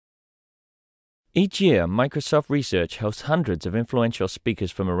Each year, Microsoft Research hosts hundreds of influential speakers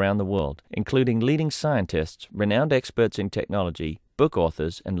from around the world, including leading scientists, renowned experts in technology, book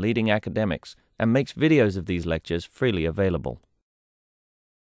authors, and leading academics, and makes videos of these lectures freely available.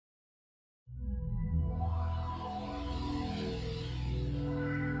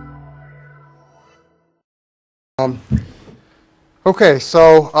 Okay,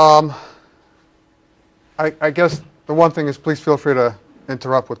 so I guess the one thing is please feel free to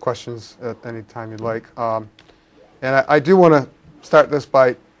interrupt with questions at any time you'd like. And I do want to start this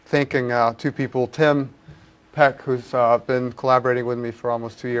by thanking two people, Tim Peck, who's been collaborating with me for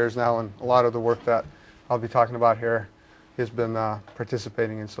almost 2 years now, and a lot of the work that I'll be talking about here he's been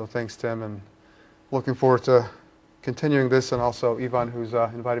participating in. So thanks, Tim, and looking forward to continuing this, and also Ivan, who's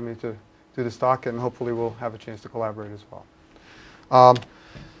invited me to do this talk, and hopefully we'll have a chance to collaborate as well. I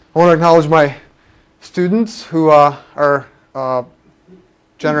want to acknowledge my students who are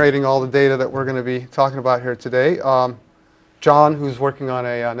generating all the data that we're going to be talking about here today. John, who's working on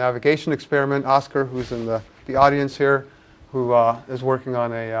a navigation experiment. Oscar, who's in the audience here, who is working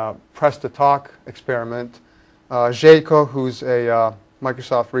on a press-to-talk experiment. Jayko, who's a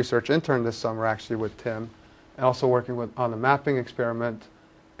Microsoft research intern this summer, actually, with Tim, and also working on the mapping experiment.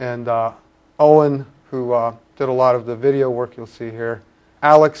 And Owen, who did a lot of the video work you'll see here.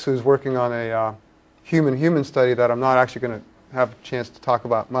 Alex, who's working on a human-human study that I'm not actually going to have a chance to talk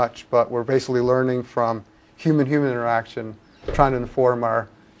about much, but we're basically learning from human-human interaction, trying to inform our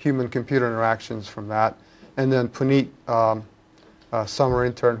human-computer interactions from that. And then Puneet, summer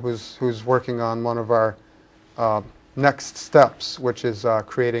intern, who's working on one of our next steps, which is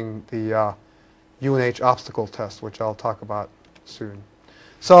creating the UNH obstacle test, which I'll talk about soon.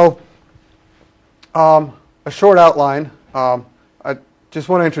 So a short outline. I just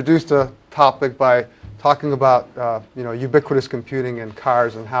want to introduce the topic by talking about ubiquitous computing in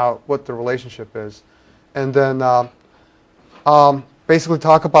cars and what the relationship is, and then basically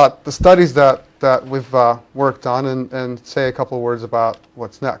talk about the studies that we've worked on, and say a couple of words about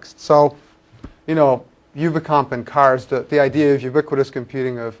what's next. So, Ubicomp and cars, the idea of ubiquitous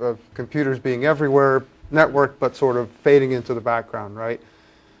computing, of computers being everywhere, networked, but sort of fading into the background, right?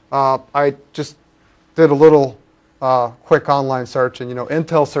 I just did a little quick online search, and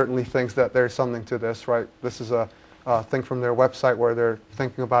Intel certainly thinks that there's something to this, right? This is a thing from their website where they're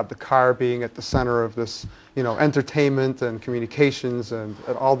thinking about the car being at the center of this, entertainment and communications and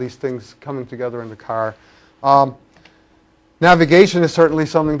all these things coming together in the car. Navigation is certainly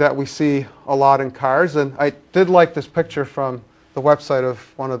something that we see a lot in cars, and I did like this picture from the website of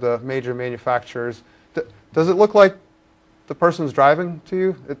one of the major manufacturers. Does it look like the person's driving to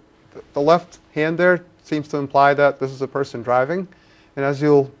you? The left hand there seems to imply that this is a person driving, and as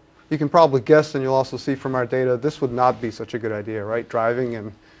you can probably guess, and you'll also see from our data, this would not be such a good idea, right? Driving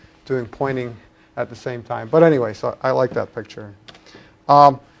and doing pointing at the same time. But anyway, so I like that picture.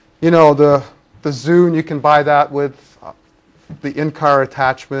 The Zune, you can buy that with the in-car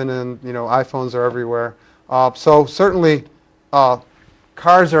attachment, and iPhones are everywhere. So certainly,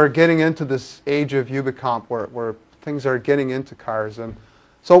 cars are getting into this age of Ubicomp where things are getting into cars, and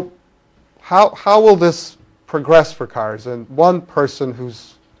so how will this progress for cars? And one person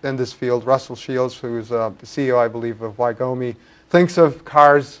who's in this field, Russell Shields, who's the CEO, I believe, of Wygomi, thinks of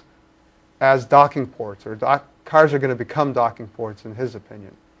cars as docking ports, or cars are going to become docking ports, in his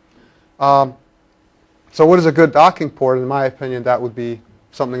opinion. So what is a good docking port? In my opinion, that would be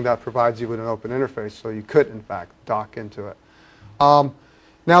something that provides you with an open interface, so you could, in fact, dock into it.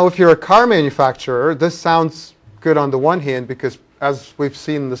 Now, if you're a car manufacturer, this sounds good on the one hand, because as we've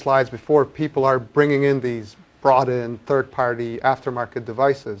seen in the slides before, people are bringing in these brought-in third-party aftermarket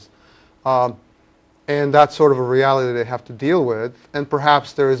devices. And that's sort of a reality they have to deal with. And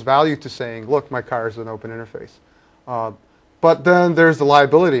perhaps there is value to saying, look, my car is an open interface. But then there's the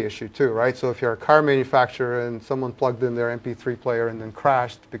liability issue too, right? So if you're a car manufacturer and someone plugged in their MP3 player and then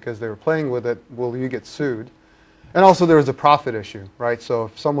crashed because they were playing with it, will you get sued? And also there is a profit issue, right? So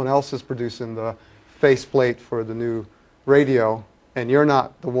if someone else is producing the faceplate for the new radio, and you're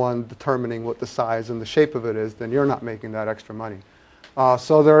not the one determining what the size and the shape of it is, then you're not making that extra money.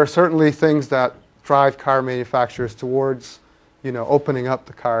 So there are certainly things that drive car manufacturers towards, opening up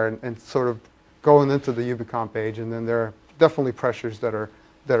the car and sort of going into the Ubicomp age, and then there are definitely pressures that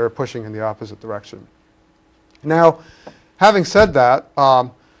are pushing in the opposite direction. Now, having said that,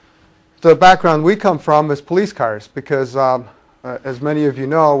 the background we come from is police cars, because as many of you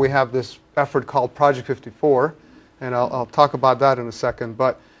know, we have this effort called Project 54, and I'll talk about that in a second.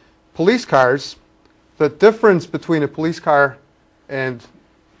 But police cars, the difference between a police car and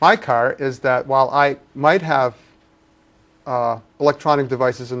my car is that while I might have electronic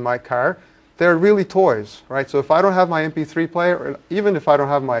devices in my car, they're really toys, right? So if I don't have my MP3 player, or even if I don't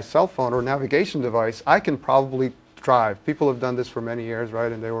have my cell phone or navigation device, I can probably drive. People have done this for many years,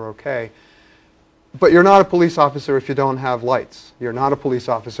 right, and they were okay. But you're not a police officer if you don't have lights. You're not a police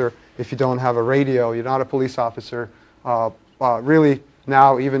officer if you don't have a radio. You're not a police officer really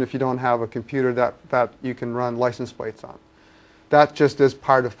now, even if you don't have a computer that you can run license plates on. That just is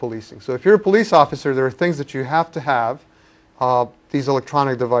part of policing. So if you're a police officer, there are things that you have to have, these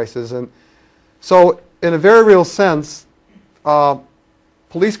electronic devices. And so in a very real sense,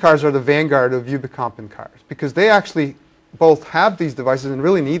 police cars are the vanguard of Ubiquitous cars because they actually both have these devices and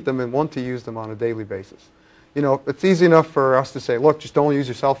really need them and want to use them on a daily basis. You know, it's easy enough for us to say, look, just don't use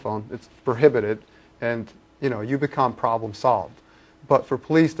your cell phone. It's prohibited, and you know, Ubiquitous problem solved. But for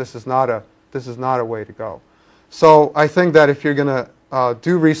police, this is not a way to go. So I think that if you're going to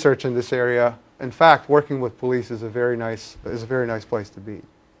do research in this area, in fact, working with police is a very nice place to be.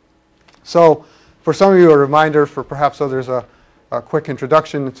 So for some of you, a reminder, for perhaps others, a quick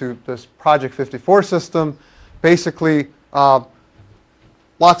introduction to this Project 54 system. Basically,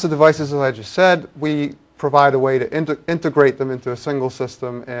 lots of devices, as I just said. We provide a way to integrate them into a single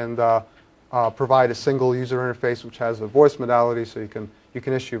system and provide a single user interface which has a voice modality, so you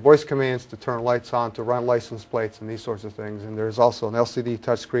can issue voice commands to turn lights on, to run license plates, and these sorts of things. And there's also an LCD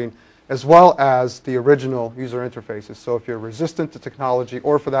touchscreen, as well as the original user interfaces. So if you're resistant to technology,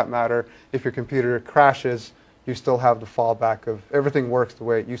 or for that matter, if your computer crashes, you still have the fallback of everything works the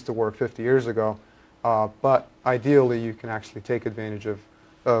way it used to work 50 years ago. But ideally, you can actually take advantage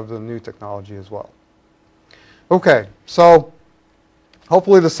of the new technology as well. Okay, so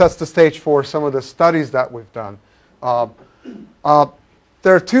hopefully this sets the stage for some of the studies that we've done.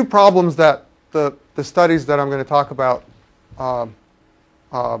 There are two problems that the studies that I'm going to talk about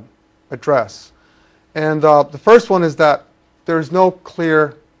address. And the first one is that there's no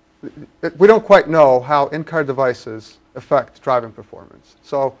clear, we don't quite know how in-car devices affect driving performance.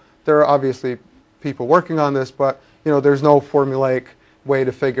 So there are obviously people working on this, but you know, there's no formulaic way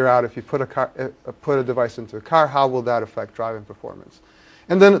to figure out if you put a device into a car, how will that affect driving performance?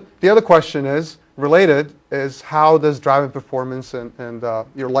 And then the other question is, related, is how does driving performance and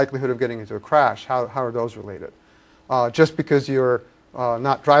your likelihood of getting into a crash, how are those related? Just because you're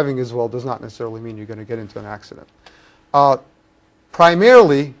not driving as well does not necessarily mean you're going to get into an accident.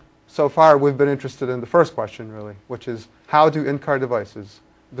 Primarily, so far, we've been interested in the first question, really, which is how do in-car devices,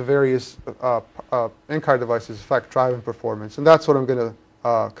 the various in-car devices, affect driving performance? And that's what I'm going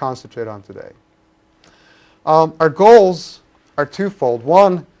to concentrate on today. Our goals are twofold.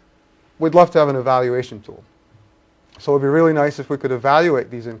 One, we'd love to have an evaluation tool. So it would be really nice if we could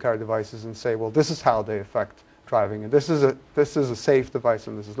evaluate these in-car devices and say, well, this is how they affect driving, and this is a safe device,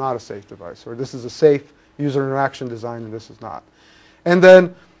 and this is not a safe device, or this is a safe user interaction design, and this is not. And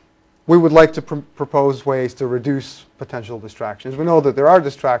then we would like to propose ways to reduce potential distractions. We know that there are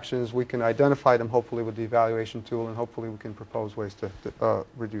distractions. We can identify them, hopefully, with the evaluation tool, and hopefully we can propose ways to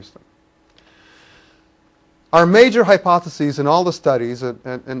reduce them. Our major hypotheses in all the studies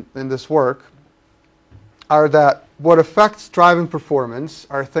and in this work are that what affects driving performance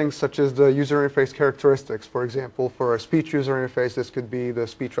are things such as the user interface characteristics. For example, for a speech user interface, this could be the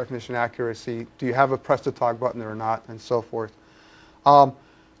speech recognition accuracy. Do you have a press to talk button or not, and so forth.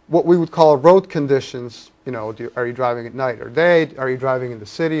 What we would call road conditions, you know, are you driving at night or day? Are you driving in the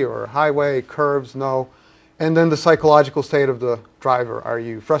city or a highway, curves? No. And then the psychological state of the driver. Are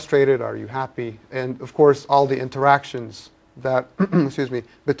you frustrated? Are you happy? And of course, all the interactions that, excuse me,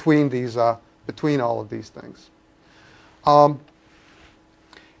 between all of these things. And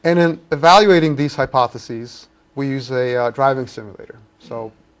in evaluating these hypotheses, we use a driving simulator.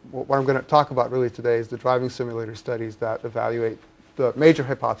 So what I'm going to talk about really today is the driving simulator studies that evaluate the major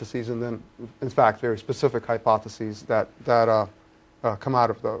hypotheses and then, in fact, very specific hypotheses that come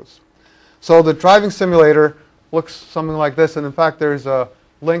out of those. So the driving simulator looks something like this. And in fact, there's a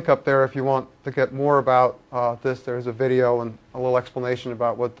link up there if you want to get more about this. There's a video and a little explanation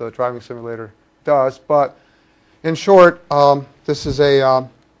about what the driving simulator does. But in short, this is a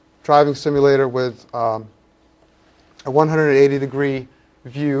driving simulator with a 180-degree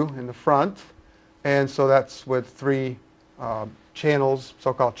view in the front. And so that's with three channels,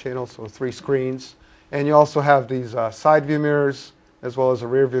 so-called channels, so 3 screens. And you also have these side view mirrors as well as a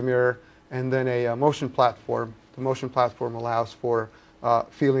rear view mirror, and then a motion platform. The motion platform allows for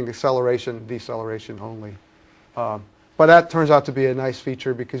feeling acceleration, deceleration only. But that turns out to be a nice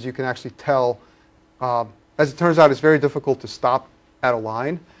feature because you can actually tell. As it turns out, it's very difficult to stop at a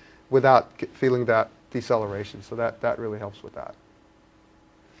line without feeling that deceleration. So that really helps with that.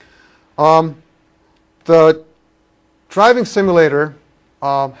 The driving simulator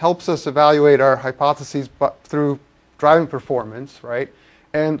helps us evaluate our hypotheses through driving performance, right?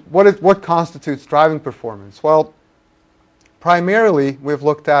 And what constitutes driving performance? Well, primarily, we've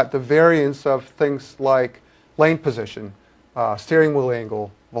looked at the variance of things like lane position, steering wheel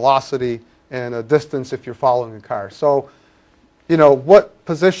angle, velocity, and a distance if you're following a car. So, you know, what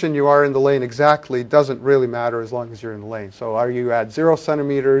position you are in the lane exactly doesn't really matter as long as you're in the lane. So are you at 0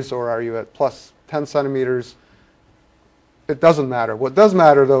 centimeters or are you at plus 10 centimeters? It doesn't matter. What does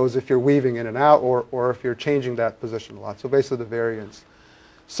matter, though, is if you're weaving in and out or if you're changing that position a lot. So basically the variance.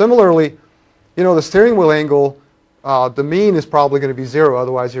 Similarly, you know, the steering wheel angle, the mean is probably going to be 0,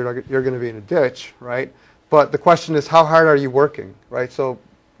 otherwise you're going to be in a ditch, right? But the question is, how hard are you working, right? So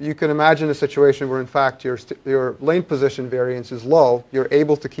you can imagine a situation where, in fact, your lane position variance is low. You're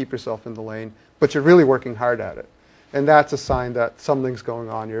able to keep yourself in the lane, but you're really working hard at it. And that's a sign that something's going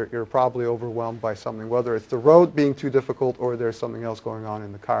on. You're probably overwhelmed by something, whether it's the road being too difficult or there's something else going on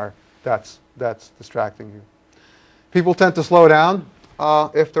in the car that's distracting you. People tend to slow down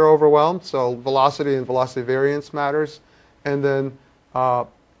if they're overwhelmed, so velocity and velocity variance matters. And then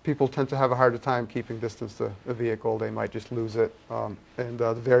people tend to have a harder time keeping distance to a vehicle. They might just lose it, and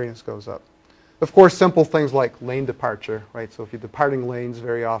the variance goes up. Of course, simple things like lane departure, right? So if you're departing lanes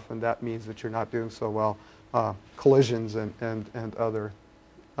very often, that means that you're not doing so well. Collisions and other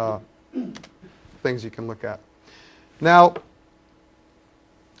things you can look at. Now,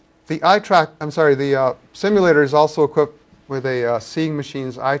 the simulator is also equipped with a Seeing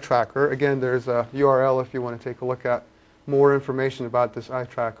Machines eye tracker. Again, there's a URL if you want to take a look at more information about this eye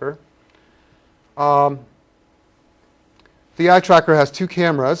tracker. The eye tracker has 2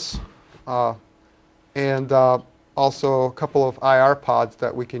 cameras and also a couple of IR pods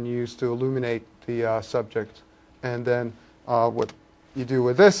that we can use to illuminate the subject. And then what you do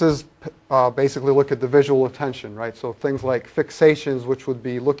with this is basically look at the visual attention, right? So things like fixations, which would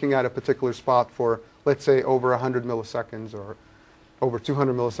be looking at a particular spot for, let's say, over 100 milliseconds or over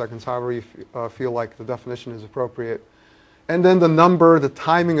 200 milliseconds, however you feel like the definition is appropriate. And then the number, the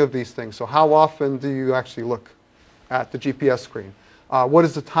timing of these things. So how often do you actually look at the GPS screen? What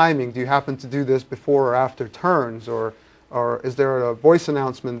is the timing? Do you happen to do this before or after turns? Or is there a voice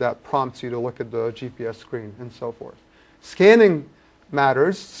announcement that prompts you to look at the GPS screen, and so forth? Scanning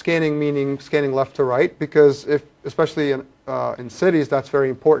matters. Scanning meaning scanning left to right, because especially in cities, that's very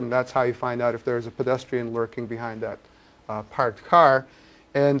important. That's how you find out if there's a pedestrian lurking behind that parked car.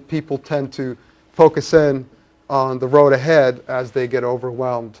 And people tend to focus in on the road ahead as they get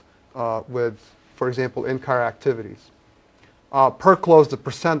overwhelmed with, for example, in-car activities. Per close, the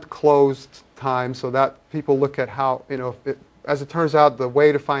percent closed time, so that people look at how, you know, as it turns out, the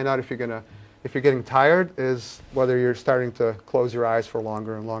way to find out if you're getting tired is whether you're starting to close your eyes for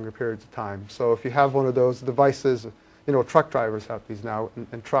longer and longer periods of time. So if you have one of those devices, you know, truck drivers have these now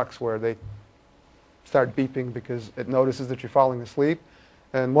in trucks where they start beeping because it notices that you're falling asleep.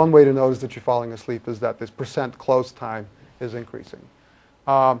 And one way to notice that you're falling asleep is that this percent close time is increasing.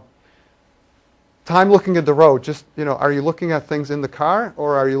 Time looking at the road, just, you know, are you looking at things in the car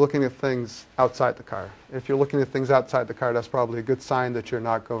or are you looking at things outside the car? If you're looking at things outside the car, that's probably a good sign that you're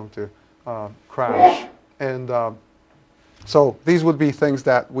not going to crash. And so these would be things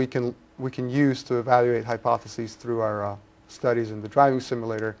that we can use to evaluate hypotheses through our studies in the driving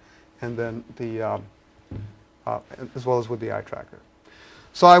simulator, and then as well as with the eye tracker.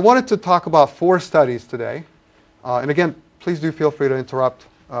 So I wanted to talk about 4 studies today. And again, please do feel free to interrupt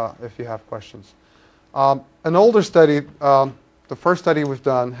if you have questions. An older study, the first study we've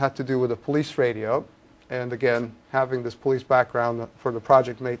done had to do with a police radio. And again, having this police background for the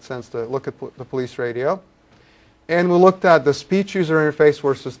project made sense to look at the police radio. And we looked at the speech user interface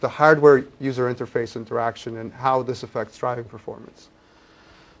versus the hardware user interface interaction and how this affects driving performance.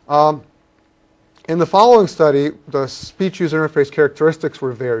 In the following study, the speech user interface characteristics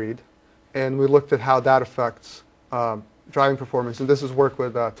were varied. And we looked at how that affects driving performance. And this is work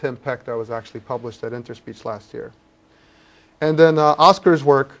with Tim Peck that was actually published at Interspeech last year. And then Oscar's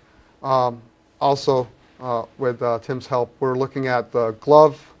work, also with Tim's help, we're looking at the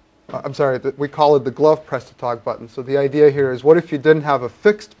glove, we call it the glove press to talk button. So the idea here is, what if you didn't have a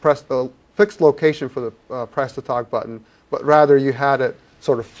fixed location for the press to talk button, but rather you had it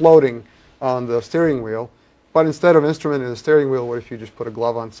sort of floating on the steering wheel. But instead of instrumenting the steering wheel, what if you just put a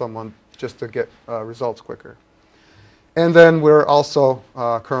glove on someone just to get results quicker? And then we're also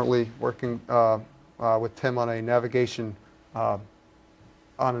currently working with Tim on a navigation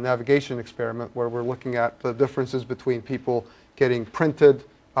experiment where we're looking at the differences between people getting printed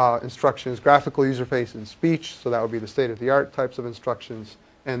instructions, graphical user face, and speech. So that would be the state-of-the-art types of instructions,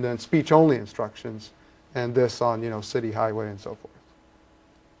 and then speech-only instructions, and this on, you know, city, highway, and so forth.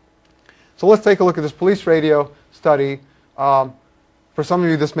 So let's take a look at this police radio study. For some of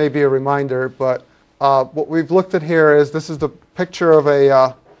you, this may be a reminder, but what we've looked at here is this is the picture of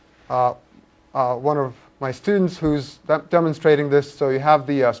one of my students who's demonstrating this. So you have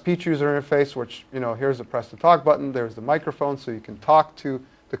the speech user interface, which, here's the press to talk button. There's the microphone, so you can talk to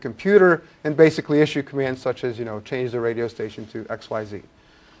the computer and basically issue commands such as, change the radio station to XYZ.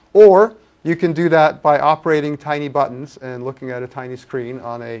 Or you can do that by operating tiny buttons and looking at a tiny screen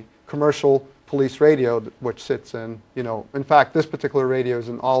on a commercial police radio, which sits in, in fact, this particular radio is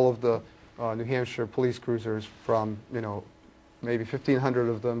in all of the New Hampshire police cruisers from, maybe 1,500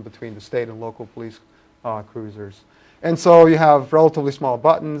 of them between the state and local police cruisers. And so you have relatively small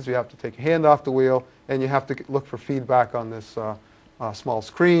buttons, you have to take your hand off the wheel, and you have to look for feedback on this small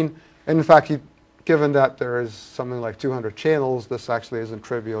screen. And in fact, given that there is something like 200 channels, this actually isn't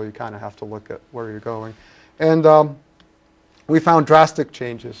trivial. You kind of have to look at where you're going. And we found drastic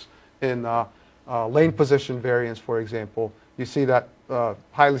changes in lane position variance, for example. You see that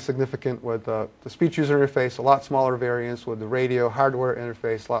highly significant with the speech user interface, a lot smaller variance with the radio hardware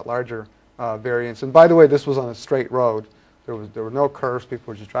interface, a lot larger variance. And by the way, this was on a straight road. There were no curves.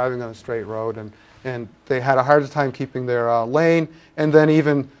 People were just driving on a straight road, and they had a harder time keeping their lane. And then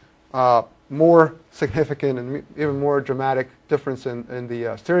even more significant and even more dramatic difference in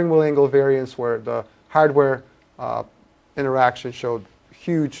the steering wheel angle variance, where the hardware interaction showed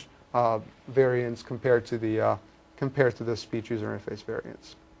huge variance compared to the speech user interface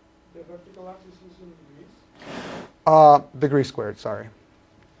variance. The vertical axis is in degrees? Degree squared, sorry.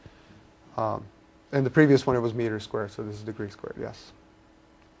 And the previous one, it was meters squared, so this is degree squared, yes.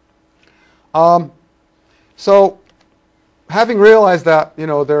 So having realized that,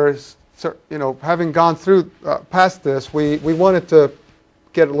 having gone through past this, we wanted to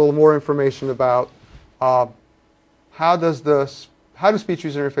get a little more information about how do speech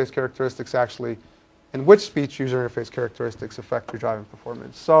user interface characteristics actually, and which speech user interface characteristics affect your driving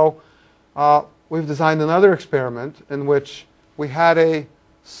performance. So we've designed another experiment in which we had a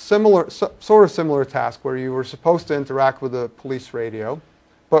sort of similar task where you were supposed to interact with a police radio,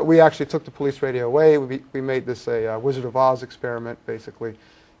 but we actually took the police radio away. We made this a Wizard of Oz experiment, basically,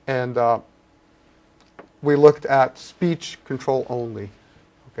 and we looked at speech control only.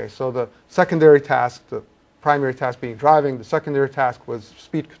 Okay, so the secondary task, the primary task being driving, the secondary task was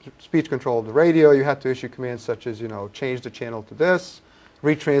speech control of the radio. You had to issue commands such as, change the channel to this,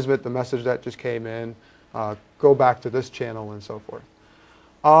 retransmit the message that just came in, go back to this channel, and so forth.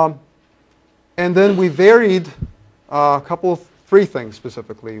 And then we varied three things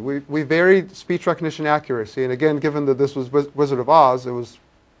specifically. We varied speech recognition accuracy, and again, given that this was Wizard of Oz, it was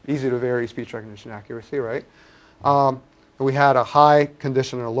easy to vary speech recognition accuracy, right? And we had a high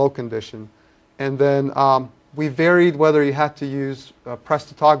condition and a low condition. And then we varied whether you had to use a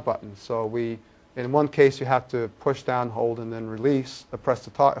press-to-talk button. So in one case, you had to push down, hold, and then release a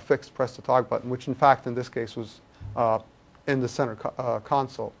fixed press-to-talk button, which in fact in this case was in the center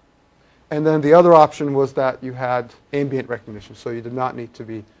console. And then the other option was that you had ambient recognition, so you did not need to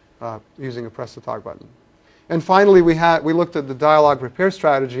be using a press-to-talk button. And finally, we looked at the dialogue repair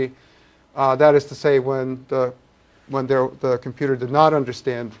strategy. That is to say, when the computer did not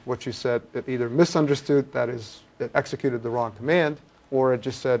understand what you said, it either misunderstood, that is, it executed the wrong command, or it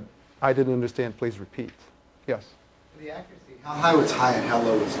just said, I didn't understand, please repeat. Yes? The accuracy, how high was high and how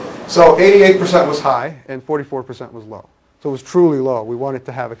low was low? So 88% was high and 44% was low. So it was truly low. We wanted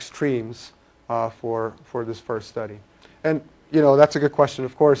to have extremes for this first study. And that's a good question.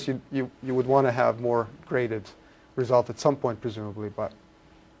 Of course, you would want to have more graded result at some point, presumably, but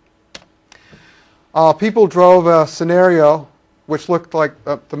people drove a scenario which looked like,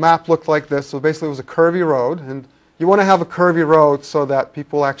 the map looked like this. So basically it was a curvy road. And you want to have a curvy road so that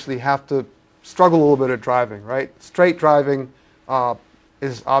people actually have to struggle a little bit at driving, right? Straight driving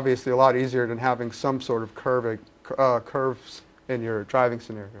is obviously a lot easier than having some sort of curves in your driving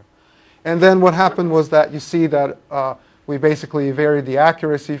scenario. And then what happened was that you see that we basically varied the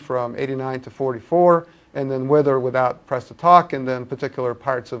accuracy from 89 to 44, and then with or without press-to-talk, and then particular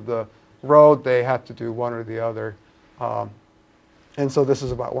parts of the road, they had to do one or the other. And so this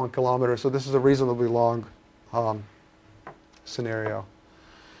is about 1 kilometer. So this is a reasonably long scenario.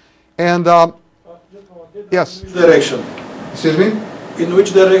 And yes? In which direction? Excuse me? In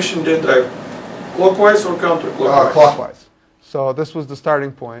which direction they drive? Clockwise or counterclockwise? Clockwise. So this was the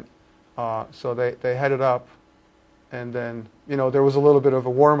starting point. So they headed up, and then there was a little bit of a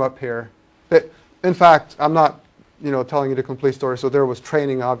warm-up here. In fact, I'm not telling you the complete story. So there was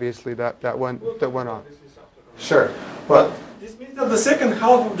training, obviously, that went on. Sure, but this means that the second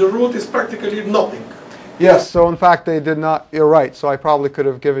half of the route is practically nothing. Yes, so in fact they did not, you're right, so I probably could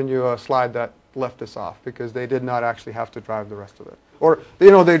have given you a slide that left this off because they did not actually have to drive the rest of it. Or,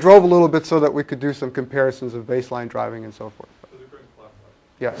 they drove a little bit so that we could do some comparisons of baseline driving and so forth.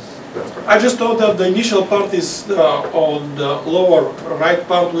 Yes. I just thought that the initial part is on the lower right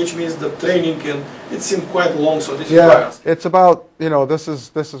part, which means the training, and it seemed quite long, so this is why I asked. It's about, this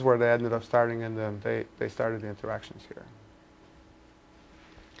is where they ended up starting, and then they started the interactions here.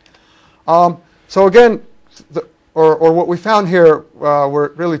 So again, or what we found here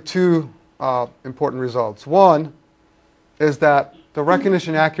were really two important results. One is that the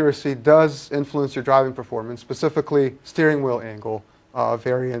recognition accuracy does influence your driving performance, specifically steering wheel angle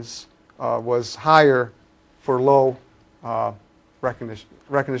variance was higher for low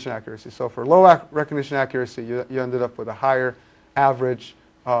recognition accuracy. So for low recognition accuracy, you ended up with a higher average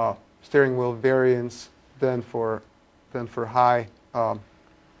steering wheel variance than for high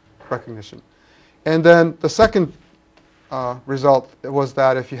recognition. And then the second result was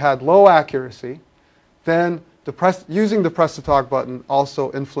that if you had low accuracy, then using the press to talk button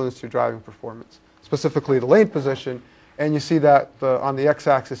also influenced your driving performance, specifically the lane position. And you see that on the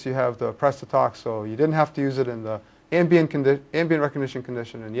x-axis you have the press to talk, so you didn't have to use it in the ambient recognition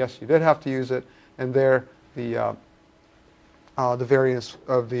condition, and yes, you did have to use it. And there, the variance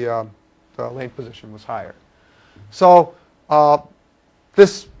of the lane position was higher. So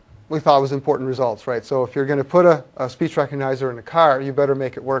this we thought was important results, right? So if you're going to put a speech recognizer in a car, you better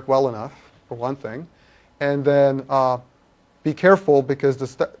make it work well enough, for one thing, and then be careful because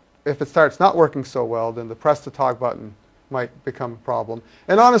if it starts not working so well, then the press to talk button might become a problem.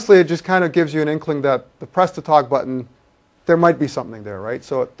 And honestly, it just kind of gives you an inkling that the press to talk button, there might be something there, right?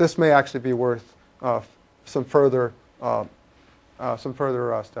 So this may actually be worth some further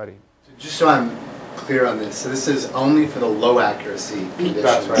study. Just so I'm clear on this, so this is only for the low accuracy condition.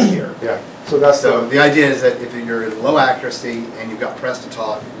 That's right. Here. Yeah. So the idea is that if you're in low accuracy and you've got press to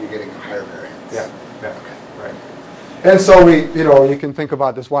talk, you're getting a higher variance. Yeah. Yeah. Okay. Right. And so you can think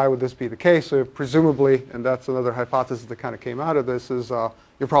about this. Why would this be the case? So presumably, and that's another hypothesis that kind of came out of this, is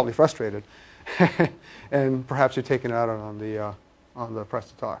you're probably frustrated, and perhaps you're taking it out on the press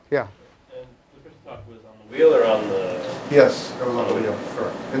to talk. Yeah. And the press to talk was on the wheel or on the? Yes, it was on the wheel.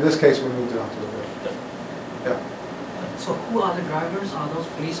 Correct. In this case, we moved it onto the wheel. Yeah. So who are the drivers? Are those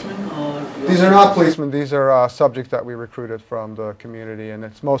policemen or? These are not policemen. These are subjects that we recruited from the community, and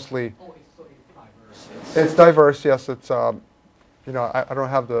it's mostly. Oh, so it's diverse. It's diverse, yes. It's I don't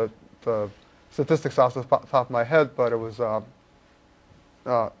have the statistics off the top of my head, but it was on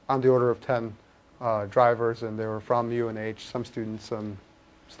the order of 10 drivers, and they were from UNH, some students, some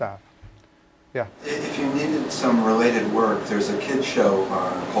staff. Yeah. If you needed some related work, there's a kids show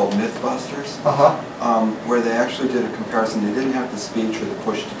called Mythbusters, where they actually did a comparison. They didn't have the speech or the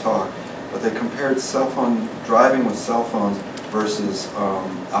push to talk, but they compared driving with cell phones versus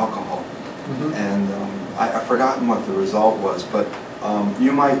alcohol. Mm-hmm. And I've forgotten what the result was, but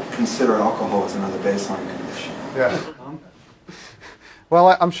you might consider alcohol as another baseline condition. Yeah.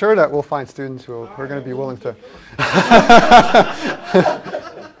 Well, I'm sure that we'll find students who are going to be willing to.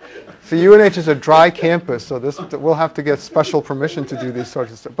 See, UNH is a dry campus, so we'll have to get special permission to do these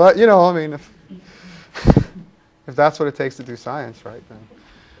sorts of stuff. But I mean, if that's what it takes to do science, right?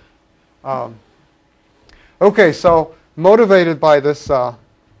 Then. Okay, so motivated by this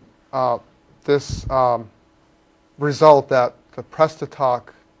result that the press to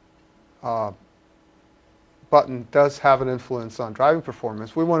talk button does have an influence on driving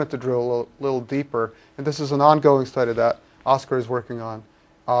performance, we wanted to drill a little deeper, and this is an ongoing study that Oscar is working on.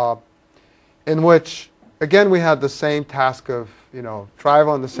 In which, again, we had the same task of, drive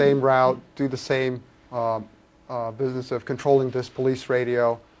on the same route, do the same business of controlling this police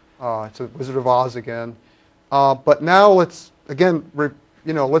radio. It's a Wizard of Oz again. But now let's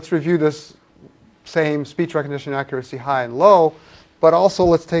review this same speech recognition accuracy high and low, but also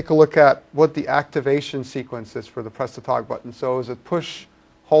let's take a look at what the activation sequence is for the press to talk button. So is it push,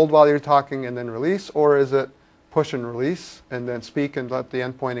 hold while you're talking, and then release, or is it push and release, and then speak and let the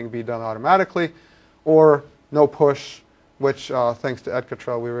end pointing be done automatically, or no push, which thanks to Ed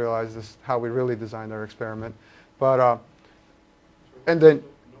Cottrell, we realized is how we really designed our experiment. But and then,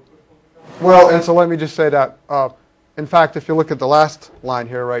 well, and so let me just say that, in fact, if you look at the last line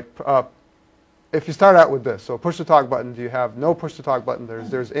here, right, if you start out with this, so push to talk button, do you have no push to talk button?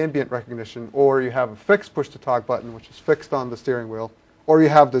 There's ambient recognition, or you have a fixed push to talk button, which is fixed on the steering wheel, or you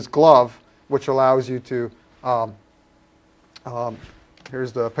have this glove, which allows you to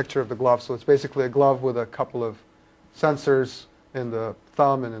here's the picture of the glove. So it's basically a glove with a couple of sensors in the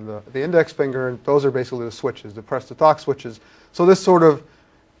thumb and in the index finger, and those are basically the switches, the press to talk switches. So this sort of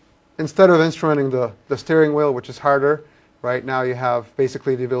instead of instrumenting the steering wheel, which is harder, right now you have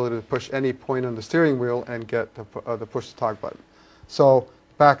basically the ability to push any point on the steering wheel and get the push-to-talk button. So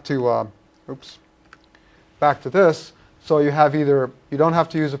back to this. So you have either, you don't have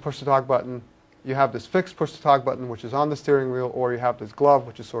to use a push-to-talk button, you have this fixed push-to-talk button which is on the steering wheel, or you have this glove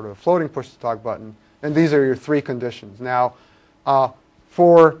which is sort of a floating push-to-talk button, and these are your three conditions. Now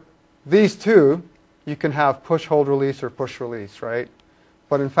for these two, you can have push, hold, release, or push, release, right?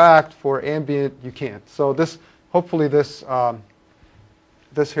 But in fact, for ambient, you can't. So this, hopefully this,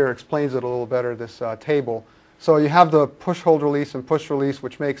 this here explains it a little better, this table. So you have the push, hold, release, and push, release,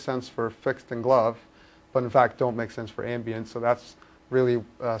 which makes sense for fixed and glove, but in fact don't make sense for ambient. So that's really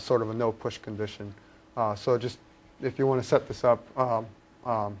sort of a no push condition. So just, if you want to set this up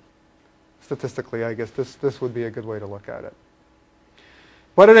statistically, I guess this would be a good way to look at it.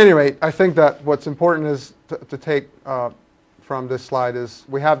 But at any rate, I think that what's important is to take from this slide is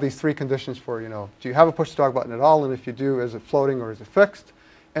we have these three conditions for, do you have a push-to-talk button at all? And if you do, is it floating or is it fixed?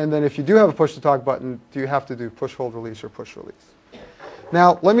 And then if you do have a push-to-talk button, do you have to do push, hold, release, or push, release?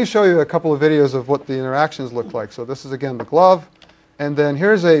 Now, let me show you a couple of videos of what the interactions look like. So this is, again, the glove. And then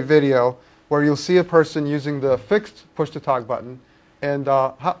here's a video where you'll see a person using the fixed push-to-talk button. And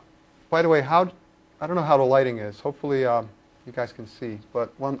by the way, I don't know how the lighting is. Hopefully you guys can see.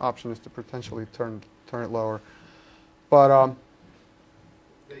 But one option is to potentially turn it lower. But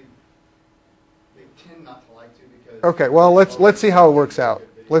they tend not to like to because. Okay, well let's see how it works out.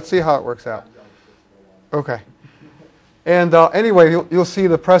 Let's see how it works out. Okay. And anyway, you'll see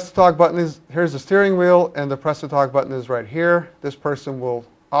the press to talk button is, here's the steering wheel, and the press to talk button is right here. This person will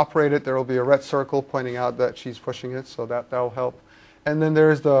operate it. There will be a red circle pointing out that she's pushing it, so that'll help. And then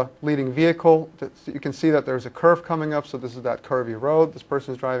there's the leading vehicle. You can see that there's a curve coming up, so this is that curvy road this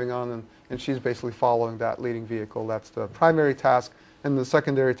person's driving on, and she's basically following that leading vehicle. That's the primary task. And the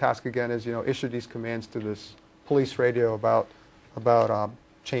secondary task, again, is issue these commands to this police radio about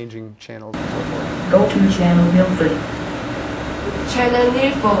changing channels and so forth. Go to channel Milford. Channel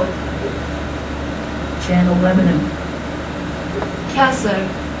Milford. Channel Lebanon. Cancel.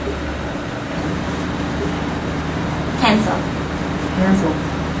 Cancel. Cancel.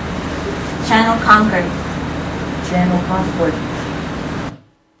 Channel Concord. Channel Concord.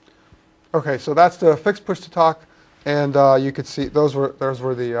 Okay, so that's the fixed push to talk, and you could see those were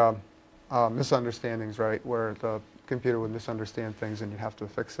the misunderstandings, right, where the computer would misunderstand things and you have to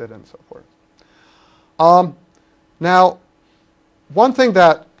fix it and so forth. Now, one thing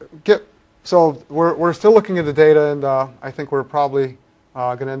that so we're still looking at the data, and I think we're probably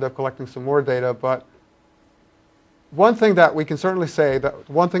going to end up collecting some more data, but one thing that we can certainly say, that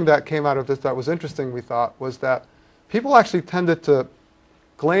one thing that came out of this that was interesting, we thought, was that people actually tended to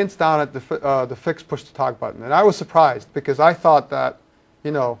glance down at the fixed push-to-talk button. And I was surprised, because I thought that,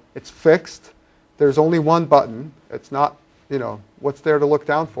 it's fixed. There's only one button. It's not, what's there to look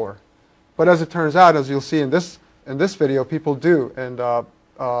down for? But as it turns out, as you'll see in this video, people do. And a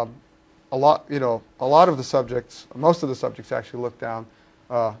lot of the subjects, most of the subjects actually look down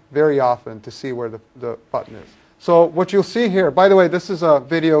very often to see where the button is. So what you'll see here, by the way, this is a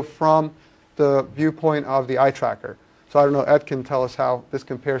video from the viewpoint of the eye tracker. So I don't know, Ed can tell us how this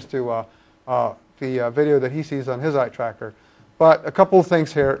compares to the video that he sees on his eye tracker. But a couple of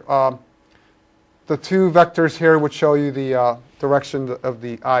things here. The two vectors here would show you the direction of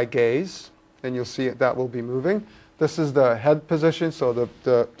the eye gaze, and you'll see that will be moving. This is the head position, so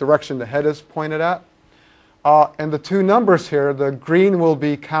the direction the head is pointed at. And the two numbers here, the green will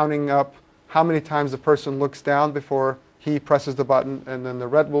be counting up how many times the person looks down before he presses the button, and then the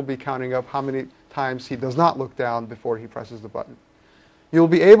red will be counting up how many times he does not look down before he presses the button. You'll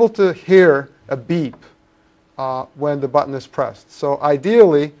be able to hear a beep when the button is pressed. So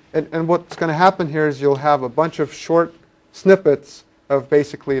ideally, and what's going to happen here is you'll have a bunch of short snippets of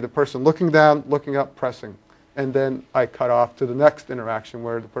basically the person looking down, looking up, pressing. And then I cut off to the next interaction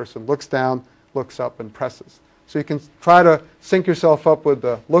where the person looks down, looks up, and presses. So you can try to sync yourself up with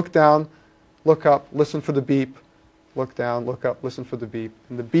the look down, look up, listen for the beep, look down, look up, listen for the beep.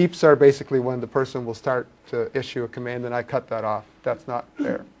 And the beeps are basically when the person will start to issue a command, and I cut that off. That's not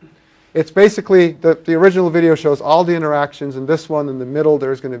there. It's basically, the original video shows all the interactions, and this one in the middle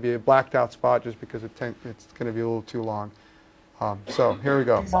there's going to be a blacked out spot just because it's going to be a little too long. So here we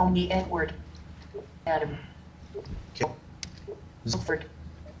go. Zombie Edward. Adam. Milford.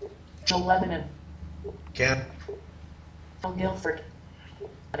 Joe Lebanon. Ken. Guilford.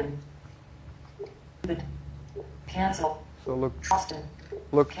 Adam. David. Cancel. So look Trustin.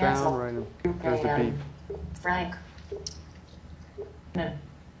 down, Cancel. right, and there's the beep. Frank.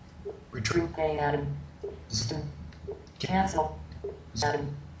 Retreat. Adam. Ston. Cancel.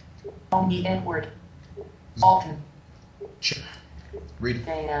 Adam. Only Edward. Alton. Read.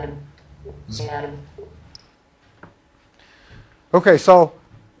 Adam. Adam. Okay, so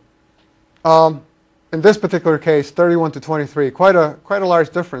in this particular case, 31 to 23, quite a large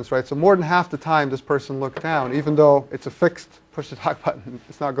difference, right? So more than half the time this person looked down, even though it's a fixed push-to-talk button,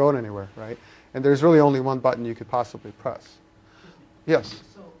 it's not going anywhere, right? And there's really only one button you could possibly press. Yes?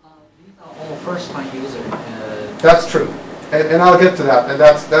 So these are all first-time users. That's true, and I'll get to that. And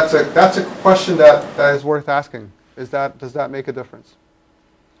that's a question that is worth asking. Does that make a difference?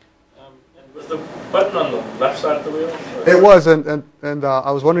 And was the button on the left side of the wheel? Or? It was, and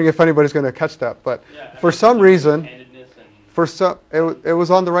I was wondering if anybody's going to catch that. But yeah, for some reason, it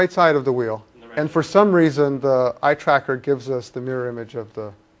was on the right side of the wheel, and for some reason the eye tracker gives us the mirror image of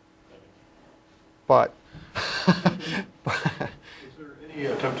the butt. Was there any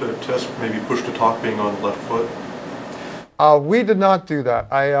attempt to test maybe push to talk being on the left foot? We did not do that.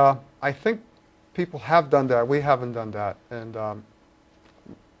 I think people have done that. We haven't done that, and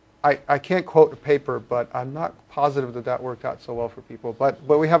I can't quote a paper, but I'm not positive that worked out so well for people. But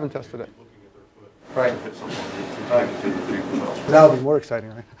we haven't tested it. Right. That would be more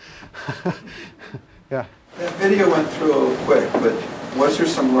exciting, right? Yeah. That video went through a little quick, but was there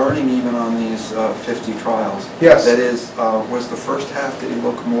some learning even on these 50 trials? Yes. That is, was the first half that you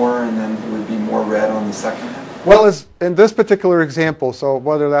look more and then it would be more red on the second half? Well, as in this particular example, so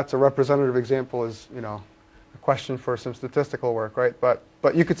whether that's a representative example is, a question for some statistical work, right? But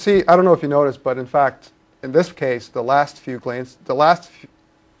you could see, I don't know if you noticed, but in fact, in this case, the last 10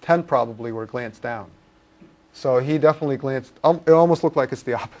 probably were glanced down. So he definitely glanced. It almost looked like it's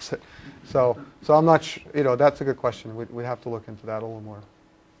the opposite. So I'm not sure. That's a good question. We have to look into that a little more.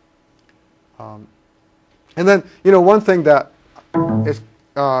 And then one thing that is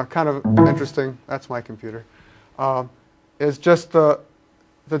kind of interesting. That's my computer. Is just the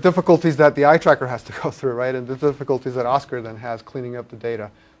difficulties that the eye tracker has to go through, right? And the difficulties that Oscar then has cleaning up the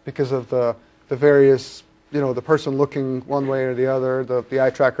data because of the various, the person looking one way or the other. The eye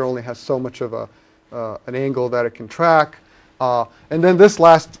tracker only has so much of an angle that it can track. And then this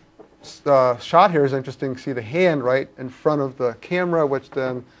last shot here is interesting to see the hand right in front of the camera, which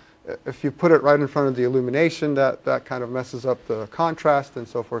then, if you put it right in front of the illumination, that kind of messes up the contrast and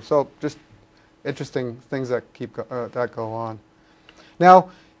so forth. So just interesting things that that go on.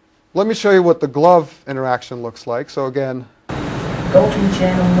 Now, let me show you what the glove interaction looks like. So again, Go to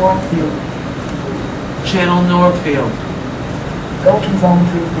channel Northfield. Channel Northfield. Go to Zone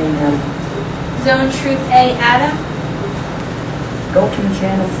Truth A, Adam. Zone Truth A, Adam. Go to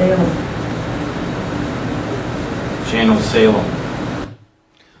Channel Salem. Channel Salem.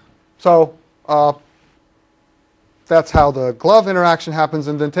 So that's how the glove interaction happens.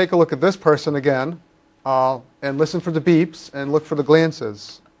 And then take a look at this person again and listen for the beeps and look for the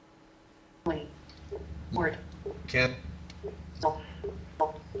glances. Word. Can.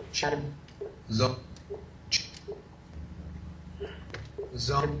 Adam. Zone.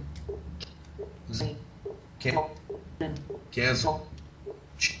 Zone. Can. Cancel.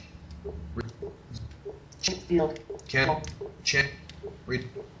 Field. Can. Check. Read.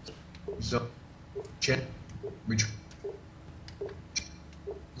 Zone. Check. Reach.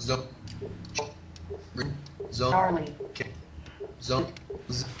 Zone. Read. Zone. Charlie. Zone.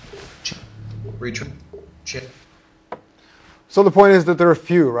 Reach. Check. So the point is that there are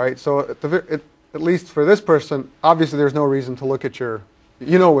few, right? So at least for this person, obviously there's no reason to look at where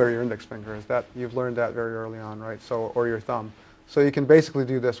your index finger is. That you've learned that very early on, right? So, or your thumb. So you can basically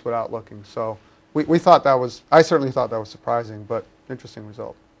do this without looking. So we thought that was, I certainly thought that was surprising, but interesting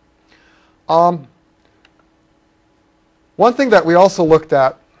result. One thing that we also looked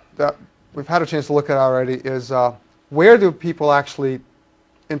at, that we've had a chance to look at already, is where do people actually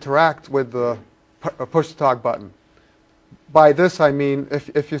interact with the push-to-talk button? By this I mean,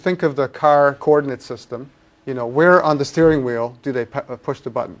 if you think of the car coordinate system, where on the steering wheel do they push the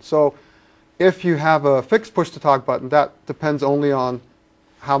button? So if you have a fixed push-to-talk button, that depends only on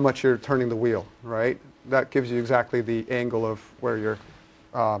how much you're turning the wheel, right? That gives you exactly the angle of where you're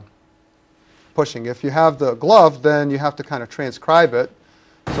pushing. If you have the glove, then you have to kind of transcribe it.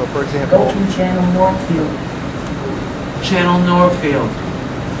 So for example, Go to Channel Northfield. Channel Northfield.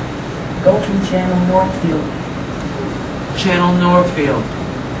 Go to Channel Northfield. Channel Northfield.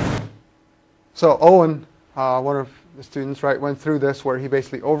 So Owen, one of the students, right, went through this where he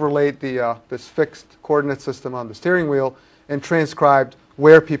basically overlaid this fixed coordinate system on the steering wheel and transcribed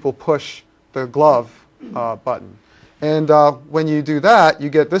where people push the glove button. And when you do that, you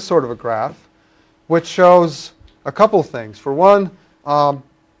get this sort of a graph, which shows a couple things. For one,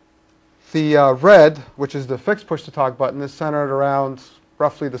 the red, which is the fixed push-to-talk button, is centered around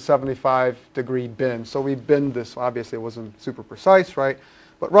roughly the 75-degree bend. So we bend this. Obviously, it wasn't super precise, right?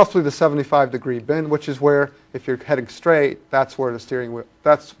 But roughly the 75-degree bend, which is where, if you're heading straight, that's where the steering wheel.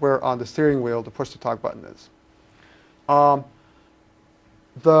 That's where on the steering wheel the push-to-talk button is.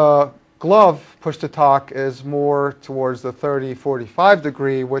 The glove push-to-talk is more towards the 30, 45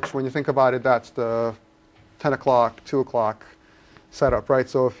 degree, which, when you think about it, that's the 10 o'clock, 2 o'clock setup, right?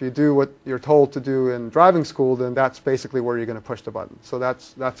 So if you do what you're told to do in driving school, then that's basically where you're going to push the button. So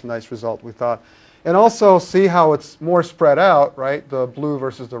that's a nice result, we thought. And also see how it's more spread out, right? The blue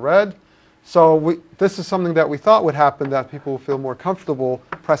versus the red. So this is something that we thought would happen, that people will feel more comfortable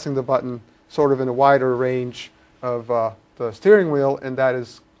pressing the button sort of in a wider range of the steering wheel, and that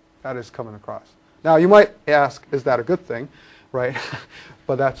is coming across. Now you might ask, is that a good thing, right?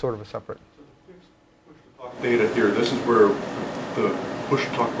 But that's sort of a separate. So the fixed push-to-talk data here, this is where the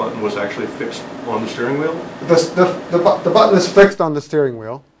push-to-talk button was actually fixed on the steering wheel? The button is fixed on the steering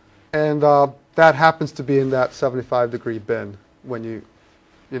wheel, and that happens to be in that 75-degree bend when you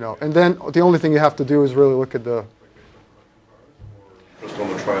know. And then the only thing you have to do is really look at the. Just on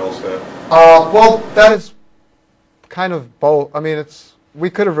the trial set. Well, that is kind of both. I mean, we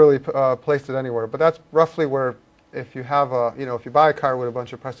could have really placed it anywhere, but that's roughly where, if you have if you buy a car with a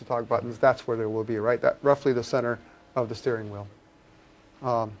bunch of press-to-talk buttons, that's where there will be, right? That roughly the center of the steering wheel.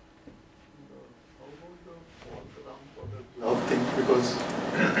 I think because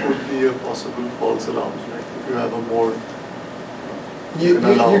it would be a possible false alarm, like if you have a more. You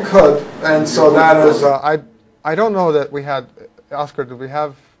could, and so that is. I don't know that we had. Oscar, did we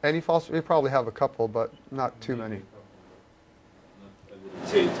have any false? We probably have a couple, but not too many.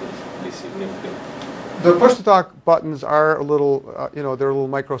 Say it would be significant. The push-to-talk buttons are a little, they're little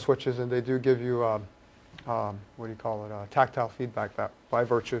micro switches, and they do give you, what do you call it, tactile feedback that by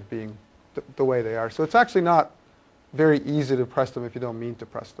virtue of being the way they are. So it's actually not very easy to press them if you don't mean to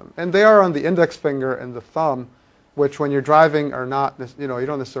press them. And they are on the index finger and the thumb, which when you're driving are not, you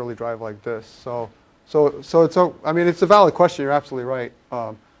don't necessarily drive like this. So it's, I mean, it's a valid question. You're absolutely right.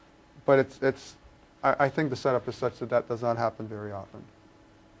 But I think the setup is such that does not happen very often.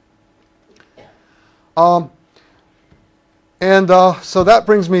 So that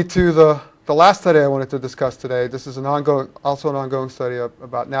brings me to the last study I wanted to discuss today. This is also an ongoing study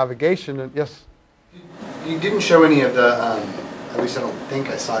about navigation. And yes? You didn't show any of the, at least I don't think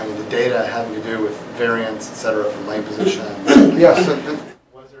I saw any of the data having to do with variance, et cetera, from lane position. Yes.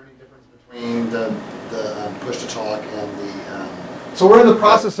 Was there any difference between the push-to-talk and the... So we're in the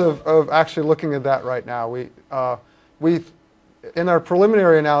process of actually looking at that right now. In our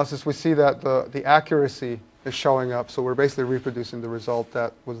preliminary analysis, we see that the accuracy is showing up. So we're basically reproducing the result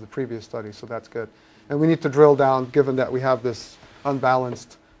that was the previous study. So that's good. And we need to drill down, given that we have this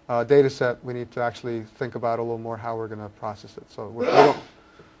unbalanced data set, we need to actually think about a little more how we're going to process it. So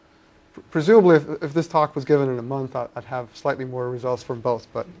presumably, if this talk was given in a month, I'd have slightly more results from both,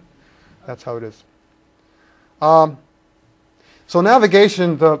 but that's how it is. So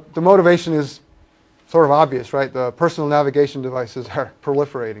navigation, the motivation is sort of obvious, right? The personal navigation devices are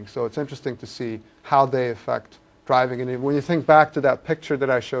proliferating, so it's interesting to see how they affect driving. And when you think back to that picture that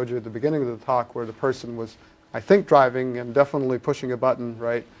I showed you at the beginning of the talk where the person was, I think, driving and definitely pushing a button,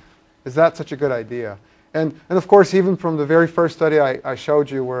 right? Is that such a good idea? And of course, even from the very first study I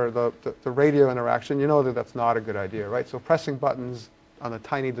showed you where the radio interaction, you know that that's not a good idea, right? So pressing buttons on a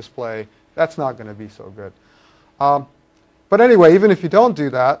tiny display, that's not going to be so good. But anyway, even if you don't do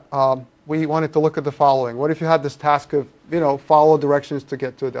that, we wanted to look at the following. What if you had this task of, follow directions to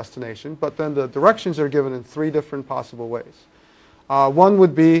get to a destination, but then the directions are given in 3 different possible ways. One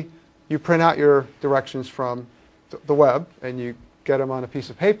would be you print out your directions from the web, and you get them on a piece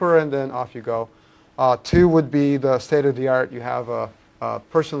of paper, and then off you go. 2 would be the state-of-the-art. You have a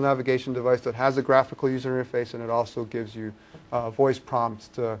personal navigation device that has a graphical user interface, and it also gives you voice prompts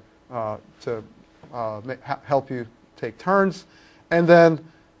to help you take turns. And then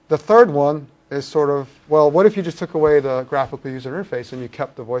the third one is sort of, well, what if you just took away the graphical user interface and you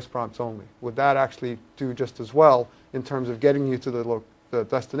kept the voice prompts only? Would that actually do just as well in terms of getting you to the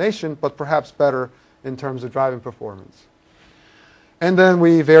destination, but perhaps better in terms of driving performance? And then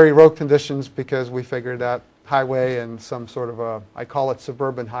we vary road conditions because we figured that highway and some sort of I call it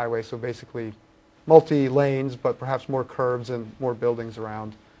suburban highway, so basically multi-lanes, but perhaps more curves and more buildings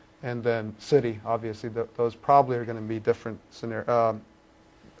around. And then city, obviously, those probably are going to be different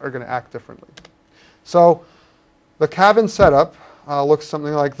are going to act differently. So the cabin setup looks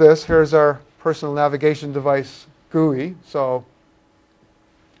something like this. Here's our personal navigation device GUI. So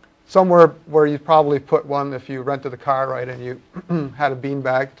somewhere where you'd probably put one if you rented a car, right, and you had a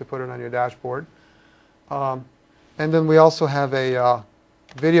beanbag to put it on your dashboard. And then we also have a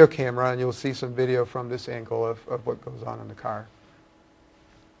video camera, and you'll see some video from this angle of what goes on in the car.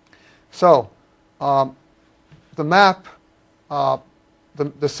 So the map,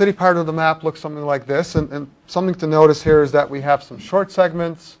 the city part of the map looks something like this. And something to notice here is that we have some short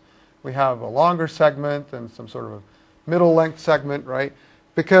segments, we have a longer segment, and some sort of a middle length segment, right?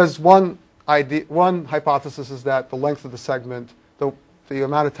 Because one hypothesis is that the length of the segment, the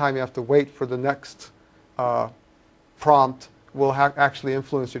amount of time you have to wait for the next prompt will actually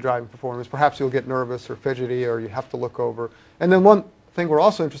influence your driving performance. Perhaps you'll get nervous or fidgety, or you have to look over. And then one thing we're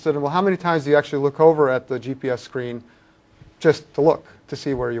also interested in, well, how many times do you actually look over at the GPS screen just to look, to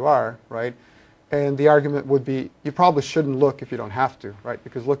see where you are, right? And the argument would be, you probably shouldn't look if you don't have to, right?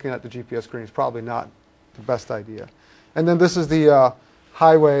 Because looking at the GPS screen is probably not the best idea. And then this is the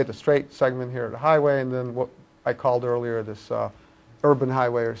highway, the straight segment here, the highway, and then what I called earlier this urban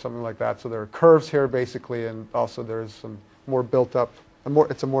highway or something like that. So there are curves here basically, and also there's some more built up,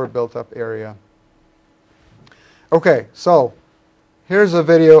 it's a more built up area. Okay, so here's a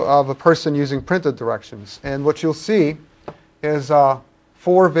video of a person using printed directions, and what you'll see is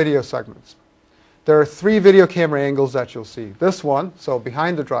 4 video segments. There are 3 video camera angles that you'll see. This one, so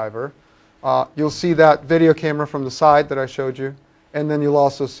behind the driver, you'll see that video camera from the side that I showed you, and then you'll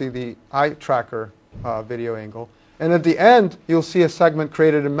also see the eye tracker video angle. And at the end, you'll see a segment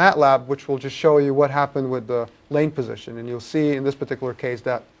created in MATLAB, which will just show you what happened with the lane position. And you'll see in this particular case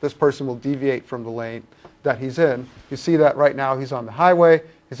that this person will deviate from the lane that he's in. You see that right now he's on the highway,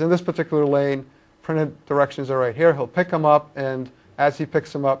 he's in this particular lane, printed directions are right here. He'll pick them up, and as he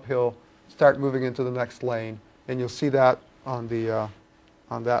picks them up, he'll start moving into the next lane. And you'll see that on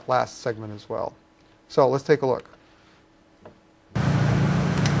that last segment as well. So let's take a look.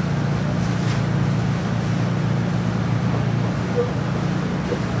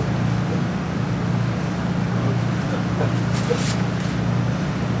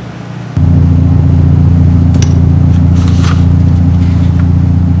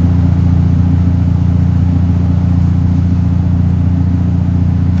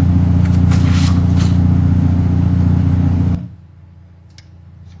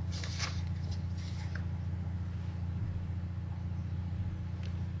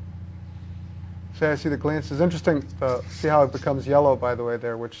 I see the glance is interesting. See how it becomes yellow, by the way,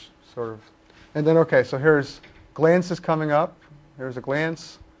 there, which sort of, and then okay, so here's glances coming up. Here's a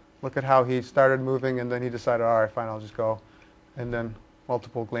glance. Look at how he started moving, and then he decided, all right, fine, I'll just go, and then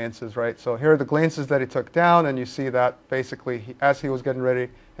multiple glances, right? So here are the glances that he took down, and you see that basically as he was getting ready,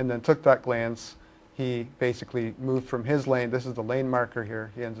 and then took that glance, he basically moved from his lane. This is the lane marker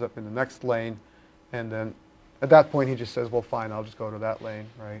here. He ends up in the next lane, and then at that point he just says, well, fine, I'll just go to that lane,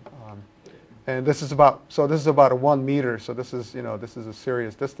 right? And this is about, so this is about a 1 meter, so this is, you know, this is a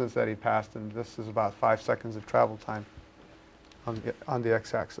serious distance that he passed, and this is about 5 seconds of travel time on the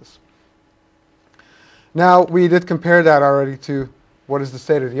x-axis. Now, we did compare that already to what is the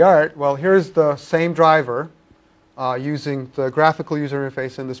state of the art. Well, here's the same driver using the graphical user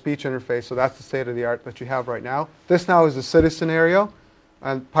interface and the speech interface, so that's the state of the art that you have right now. This now is the city scenario,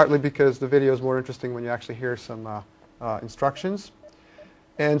 and partly because the video is more interesting when you actually hear some instructions.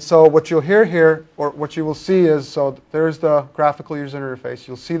 And so what you'll hear here, or what you will see is, so there's the graphical user interface.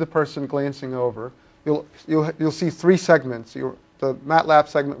 You'll see the person glancing over. You'll see 3 segments. The MATLAB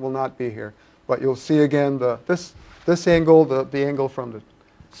segment will not be here, but you'll see again this angle, the angle from the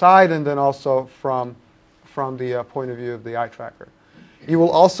side, and then also from the point of view of the eye tracker. You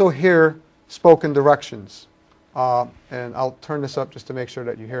will also hear spoken directions, and I'll turn this up just to make sure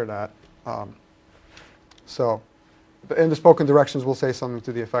that you hear that. So. In the spoken directions, we'll say something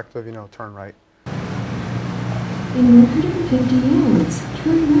to the effect of, you know, turn right. In 150 yards,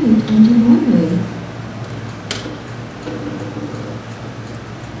 turn right onto Broadway.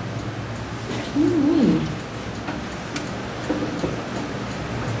 Turn right.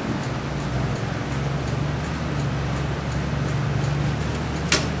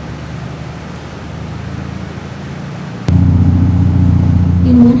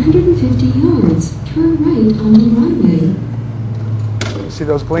 In 150 yards, turn right onto Broadway. You see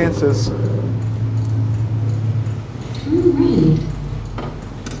those glances? Turn right.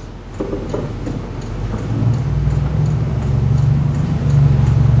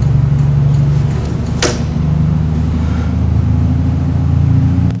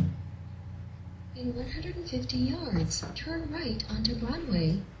 In 150 yards, turn right onto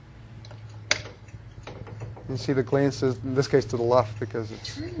Broadway. You see the glances, in this case to the left because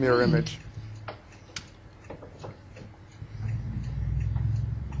it's mirror image.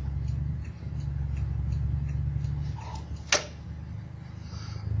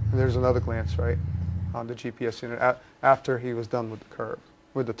 And there's another glance, right, on the GPS unit after he was done with the curve.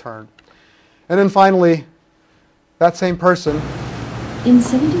 with the turn. And then finally, that same person. In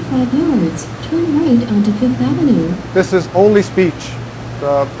 75 yards, turn right onto 5th Avenue. This is only speech.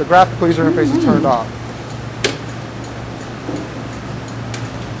 The graphical user interface is turned off.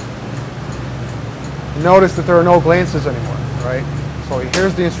 Notice that there are no glances anymore, right? So he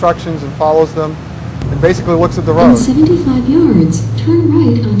hears the instructions and follows them, and basically looks at the road. In 75 yards, turn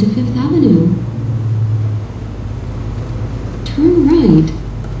right onto 5th Avenue. Turn right.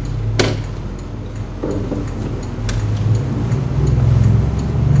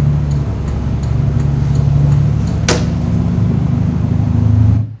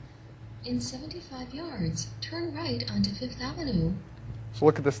 In 75 yards, turn right onto 5th Avenue. So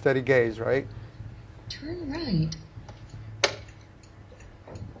look at the steady gaze, right? Turn right.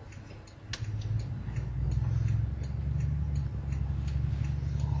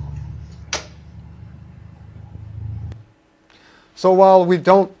 So while we're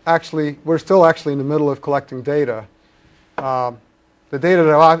still actually in the middle of collecting data, the data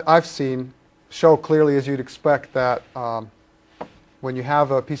that I've seen show clearly, as you'd expect, that when you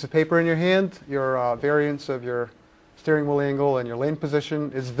have a piece of paper in your hand, your variance of your steering wheel angle and your lane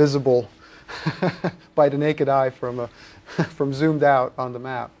position is visible by the naked eye from zoomed out on the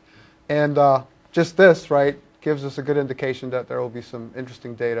map. And just this, right, gives us a good indication that there will be some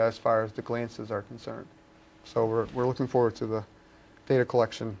interesting data as far as the glances are concerned. So we're looking forward to the data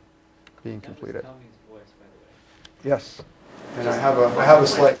collection being completed. Yes, and I have a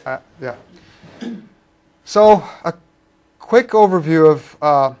slide. Yeah. So a quick overview of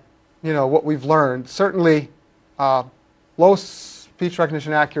what we've learned. Certainly, low speech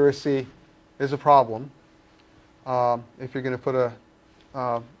recognition accuracy is a problem. If you're going to put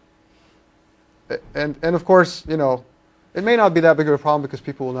and of course, it may not be that big of a problem because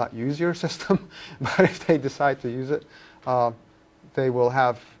people will not use your system, but if they decide to use it, they will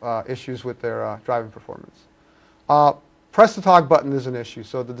have issues with their driving performance. Press to talk button is an issue.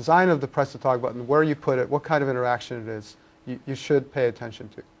 So the design of the press to talk button, where you put it, what kind of interaction it is, you should pay attention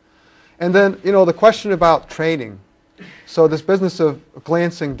to. And then, the question about training. So this business of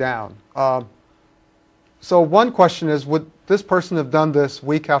glancing down. So one question is, would this person have done this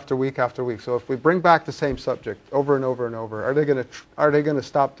week after week after week? So if we bring back the same subject over and over and over, are they going to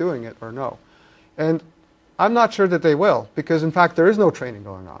stop doing it or no? And I'm not sure that they will, because in fact there is no training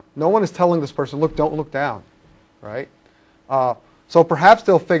going on. No one is telling this person, look, don't look down, right? So perhaps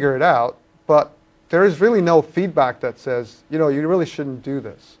they'll figure it out, but there is really no feedback that says, you really shouldn't do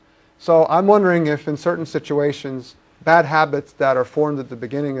this. So I'm wondering if in certain situations, bad habits that are formed at the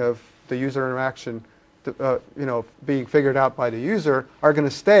beginning of the user interaction, being figured out by the user, are going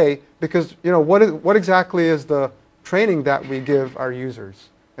to stay, because what exactly is the training that we give our users,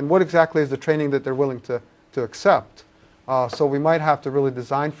 and what exactly is the training that they're willing to accept? So we might have to really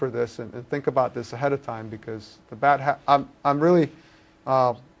design for this and think about this ahead of time, because I'm really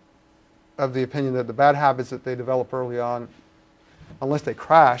of the opinion that the bad habits that they develop early on, unless they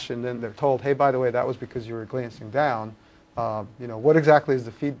crash and then they're told, hey, by the way, that was because you were glancing down, what exactly is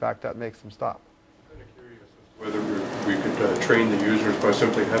the feedback that makes them stop? I'm kind of curious as to whether we could train the users by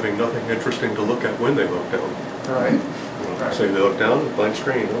simply having nothing interesting to look at when they look down. Right. Right. Say they look down, blank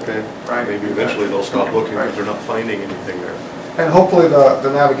screen, okay. Right. Maybe eventually they'll stop looking because they're not finding anything there. And hopefully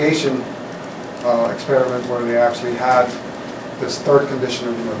the navigation experiment where they actually had this third condition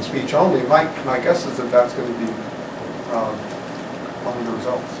of the speech only, my guess is that that's going to be one of the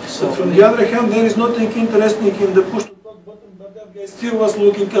results. So from the other hand, there is nothing interesting in the push to talk button, but that guy still was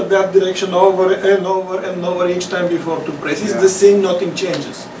looking at that direction over and over and over each time before to press. It's the same, nothing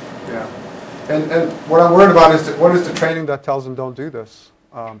changes. Yeah. And what I'm worried about is what is the training that tells him don't do this?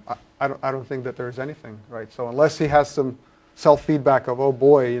 I don't think that there's anything, right? So unless he has some self-feedback of, oh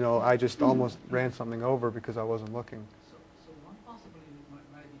boy, I just almost ran something over because I wasn't looking. So one possibility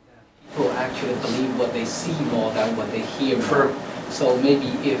might be that people actually believe what they see more than what they hear more. So maybe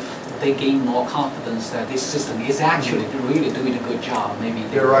if they gain more confidence that this system is actually really doing a good job, maybe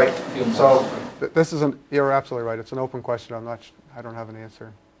they You're right. feel more So comfortable. You're absolutely right. It's an open question. I don't have an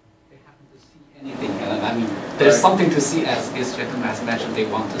answer. Anything. I mean, there's something to see, as this gentleman has mentioned, they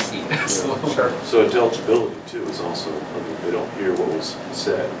want to see it. Yeah, so. Sure. So intelligibility, too, is also, they don't hear what was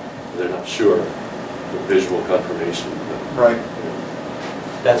said. They're not sure the visual confirmation. Right.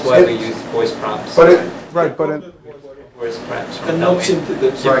 That's why we use voice prompts. Voice prompts. And not symptom.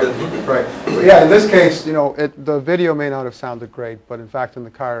 Right. Yeah, in this case, the video may not have sounded great, but in fact in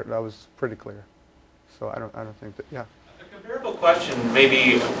the car that was pretty clear. So I don't think that, yeah. A comparable question may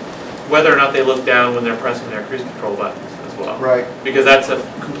be whether or not they look down when they're pressing their cruise control buttons as well. Right. Because that's a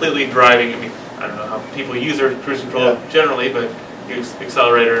completely driving, I don't know how people use their cruise control generally, but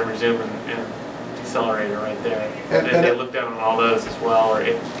accelerator and resume and decelerator right there. And they look down on all those as well, or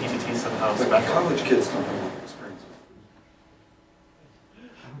if PTT somehow But special. college kids don't have any experience.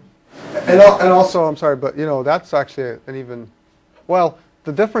 And also, I'm sorry, but that's actually an even, well,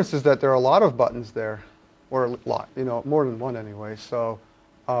 the difference is that there are a lot of buttons there, or a lot, more than one anyway. So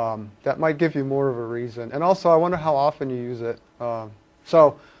that might give you more of a reason. And also, I wonder how often you use it.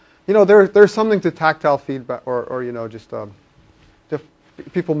 There's something to tactile feedback, or just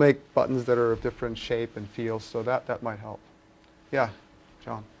people make buttons that are of different shape and feels, so that might help. Yeah,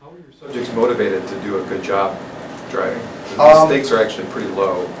 John. How are your subjects motivated to do a good job driving? The stakes are actually pretty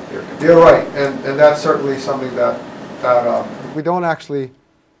low here. You're right, and that's certainly something that we don't actually,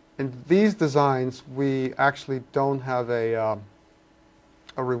 in these designs, we actually don't have a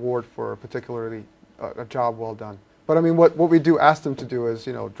reward for particularly a job well done. But I mean, what we do ask them to do is,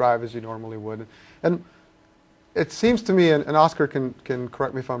 drive as you normally would. And it seems to me, and Oscar can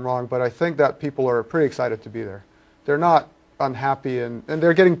correct me if I'm wrong, but I think that people are pretty excited to be there. They're not unhappy, and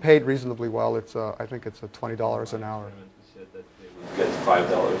they're getting paid reasonably well. I think it's $20 an hour. Get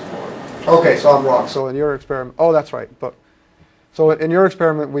 $5 more. Okay, so I'm wrong. So in your experiment, oh, that's right. But so in your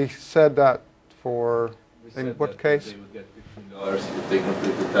experiment, we said that for in what case? They would get $15 if they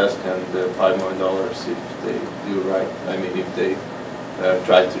complete the test, and $5 more if they do right. I mean, if they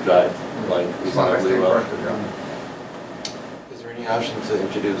try to drive like reasonably well. Is there any option to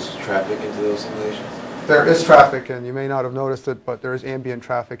introduce traffic into those simulations? There is traffic, and you may not have noticed it, but there is ambient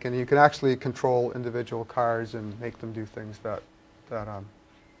traffic, and you can actually control individual cars and make them do things that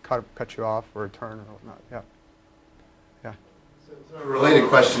cut you off or turn or whatnot. Yeah. Yeah. So a related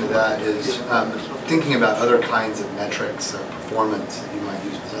question to that is thinking about other kinds of metrics of performance that you might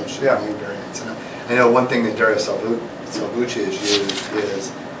use besides just volume variance. And I know one thing that Darius Salvucci has used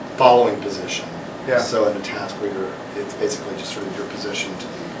is following position. Yeah. So in a task where it's basically just sort of your position to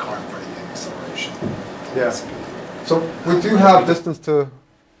the car in front of you and acceleration. Yeah. So we do have distance to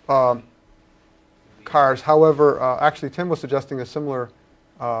cars. However, actually, Tim was suggesting a similar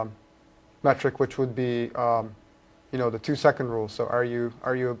metric, which would be, the 2-second rule. So are you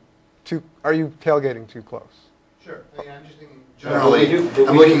tailgating too close? Sure. I mean, I'm just thinking generally.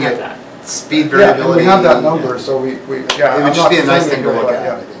 I'm looking at that speed variability. Yeah, we have that number, so we it would just be a nice thing to look at.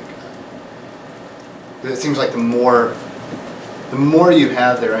 I think. It seems like the more you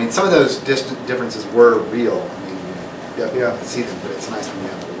have there. I mean, some of those differences were real. I mean, you have to see them, but it's nice when you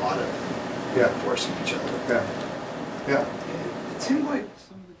have a lot of forcing each other. Yeah. It seemed like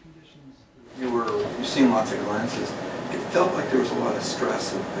some of the conditions you've seen lots of glances. It felt like there was a lot of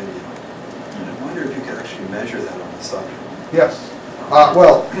stress in the video, and I wonder if you could actually measure that on the subject. Yes.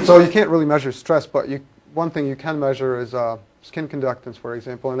 Well, so you can't really measure stress, but one thing you can measure is skin conductance, for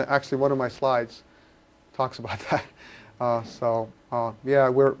example. And actually, one of my slides talks about that.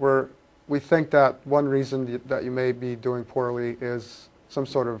 We think that one reason that you may be doing poorly is some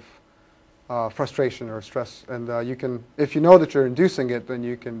sort of frustration or stress, and if you know that you're inducing it, then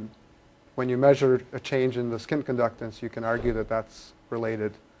you can, when you measure a change in the skin conductance, you can argue that that's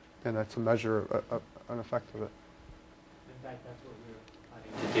related, and that's a measure, an effect of it. In fact, that's what we were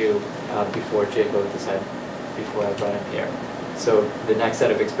planning to do before Jacob decided, before I brought him here. So the next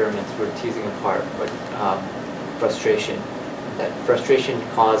set of experiments, we're teasing apart what frustration. That frustration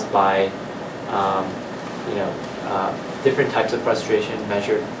caused by, different types of frustration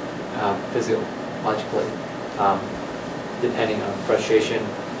measured physiologically, depending on frustration,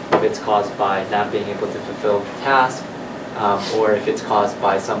 if it's caused by not being able to fulfill the task, or if it's caused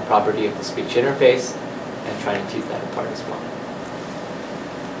by some property of the speech interface, and trying to tease that apart as well.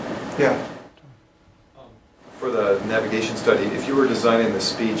 Yeah. For the navigation study, if you were designing the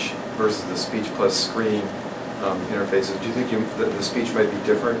speech versus the speech plus screen interfaces, do you think the speech might be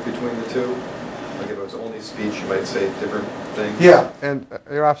different between the two? Like if it was only speech, you might say different things? Yeah, and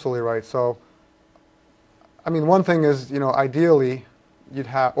you're absolutely right. So, I mean, one thing is, ideally, you'd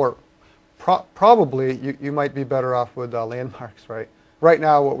have, or probably you might be better off with landmarks, right? Right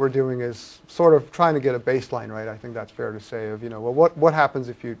now, what we're doing is sort of trying to get a baseline, right? I think that's fair to say of, what happens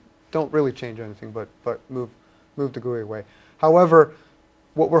if you don't really change anything but move the GUI away. However,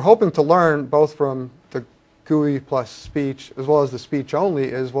 what we're hoping to learn both from the GUI plus speech as well as the speech only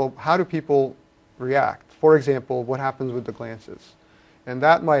is, well, how do people react? For example, what happens with the glances? And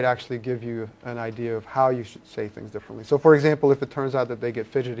that might actually give you an idea of how you should say things differently. So for example, if it turns out that they get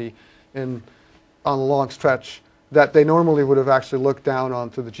fidgety on a long stretch, that they normally would have actually looked down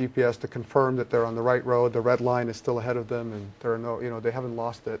onto the GPS to confirm that they're on the right road, the red line is still ahead of them, and there are no, they haven't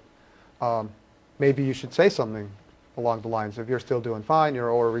lost it. Maybe you should say something along the lines, if you're still doing fine,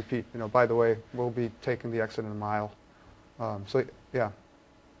 or repeat, by the way, we'll be taking the exit in a mile. So Yeah.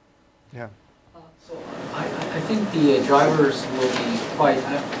 Yeah. So I think the drivers will be quite,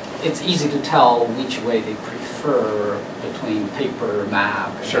 it's easy to tell which way they prefer between paper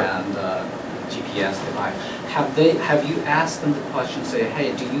map and GPS device. Have you asked them the question, say,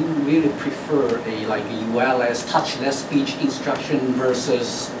 hey, do you really prefer a ULS touchless speech instruction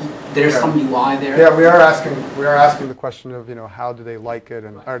versus there's some UI there? Yeah, we are asking the question of, how do they like it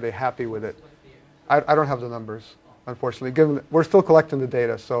and are they happy with it? I don't have the numbers, unfortunately. Given we're still collecting the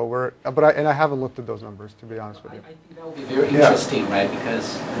data, so I haven't looked at those numbers, to be honest with you. I think that would be very interesting, right?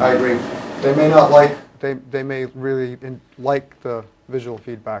 Because I agree. They may not like. They may really like the visual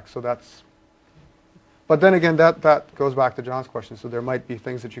feedback. So that's. But then again, that goes back to John's question. So there might be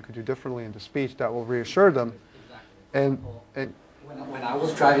things that you could do differently in the speech that will reassure them. And when I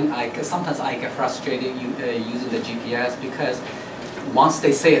was driving, sometimes I get frustrated using the GPS because once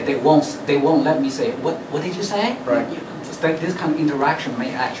they say it, they won't let me say it. What did you say? Right. This kind of interaction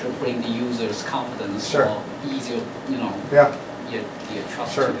may actually bring the user's confidence or easier, Yeah. You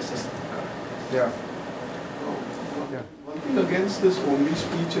trust in the system. Yeah. One thing against this only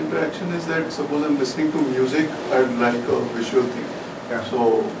speech interaction is that suppose I'm listening to music, I'd like a visual thing. Yeah.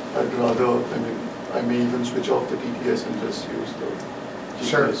 So I'd rather, I may even switch off the TTS and just use the GPS.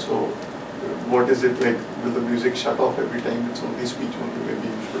 Sure. So what is it like? Will the music shut off every time it's only speech only? Maybe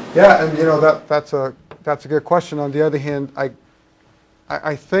you should. Yeah, and that's a good question. On the other hand,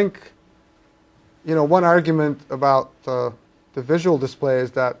 I think one argument about the visual display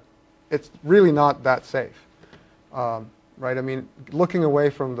is that it's really not that safe, right? I mean, looking away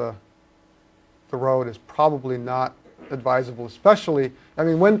from the road is probably not advisable, especially, I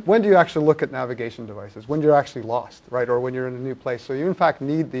mean, when do you actually look at navigation devices? When you're actually lost, right? Or when you're in a new place. So you, in fact,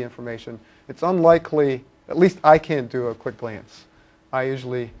 need the information. It's unlikely, at least I can't do a quick glance. I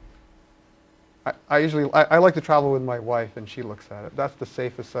like to travel with my wife, and she looks at it. That's the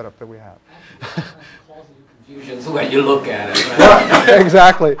safest setup that we have. Confusion when you look at it. Right? Yeah,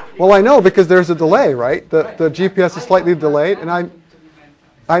 exactly. Well, I know because there's a delay, right? The GPS is slightly delayed, and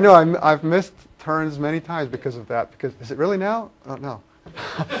I know I've missed turns many times because of that. Because is it really now? Oh, no. The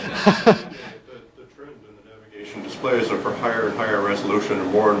trend in the navigation displays are for higher and higher resolution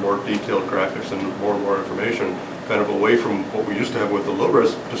and more detailed graphics and more information, kind of away from what we used to have with the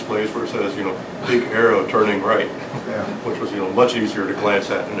low-res displays where it says, big arrow turning right, which was, much easier to glance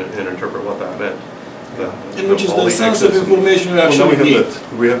at and interpret what that meant. And which is the sense of information you actually need.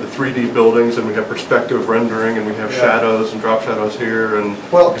 We have the 3D buildings, and we have perspective rendering, and we have shadows and drop shadows here, and you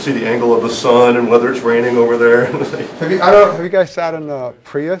can see the angle of the sun and whether it's raining over there. Have you guys sat in a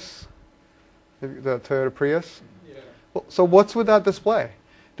Prius? The Toyota Prius? Yeah. Well, so what's with that display?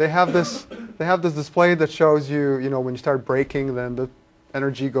 They have this display that shows you, when you start braking, then the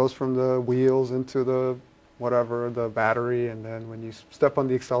energy goes from the wheels into the the battery, and then when you step on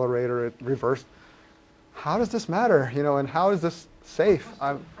the accelerator, it reverses. How does this matter, and how is this safe?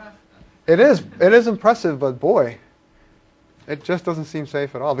 It is impressive, but boy, it just doesn't seem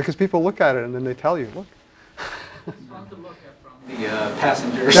safe at all because people look at it and then they tell you, look. It's fun to look at from the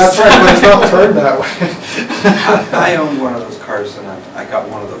passengers. That's right, but it's not turned that way. I own one of those cars, and I got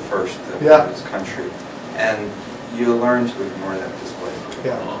one of the first in this country, and you learn to ignore that display.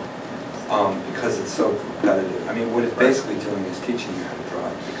 Yeah. Because it's so competitive. I mean, what it's basically doing is teaching you how to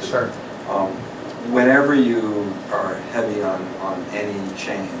drive. Because, whenever you are heavy on any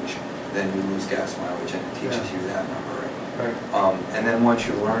change, then you lose gas mileage, and it teaches you that number. Right. And then once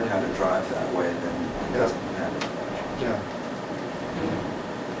you learn how to drive that way, then it doesn't matter much.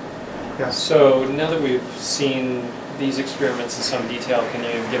 Yeah. So now that we've seen these experiments in some detail, can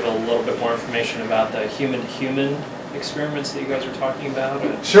you give a little bit more information about the human-to-human experiments that you guys are talking about?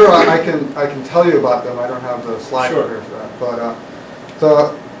 Sure, I can tell you about them. I don't have the slide here for that,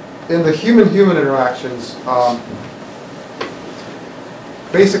 but in the human-human interactions,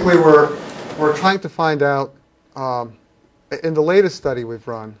 basically we're trying to find out. In the latest study we've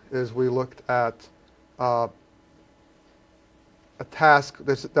run, is we looked at a task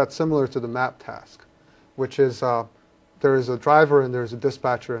that's similar to the map task, which is there is a driver and there's a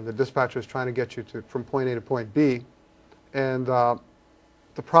dispatcher, and the dispatcher is trying to get you from point A to point B, and the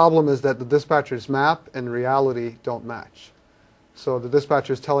problem is that the dispatcher's map and reality don't match. So the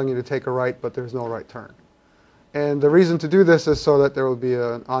dispatcher is telling you to take a right, but there's no right turn. And the reason to do this is so that there will be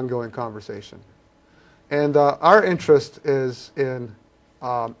an ongoing conversation. And our interest is in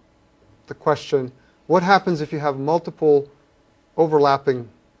the question, what happens if you have multiple overlapping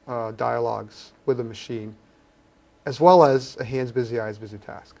dialogues with a machine, as well as a hands busy, eyes busy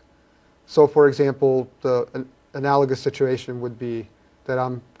task? So for example, an analogous situation would be that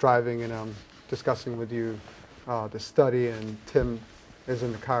I'm driving and I'm discussing with you this study, and Tim is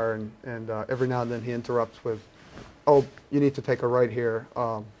in the car, and every now and then he interrupts with, "Oh, you need to take a right here,"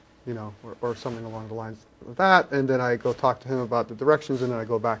 you know, or something along the lines of that, and then I go talk to him about the directions, and then I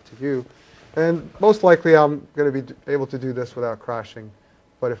go back to you. And most likely I'm going to be able to do this without crashing.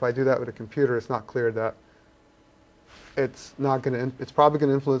 But if I do that with a computer, it's not clear that it's probably going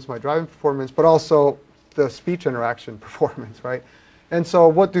to influence my driving performance, but also the speech interaction performance, right? And so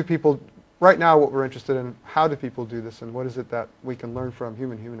what do people, right now what we're interested in, how do people do this, and what is it that we can learn from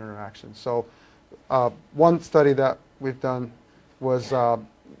human-human interaction? So one study that we've done was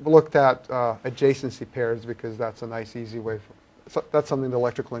looked at adjacency pairs, because that's a nice, easy way that's something the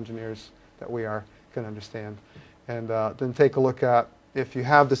electrical engineers that we are can understand. And then take a look at, if you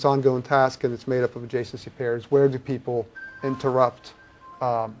have this ongoing task and it's made up of adjacency pairs, where do people interrupt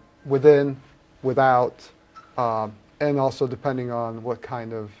within, without, and also depending on what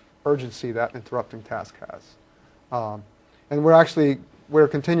kind of urgency that interrupting task has. And we're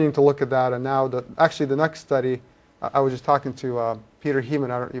continuing to look at that, and now actually the next study, I was just talking to Peter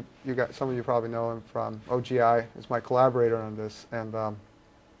Heeman, some of you probably know him from OGI, is my collaborator on this, and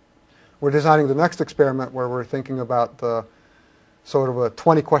we're designing the next experiment where we're thinking about the sort of a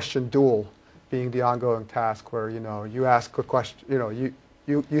 20-question duel being the ongoing task, where you ask a question,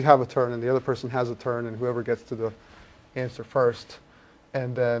 you have a turn and the other person has a turn, and whoever gets to the answer first,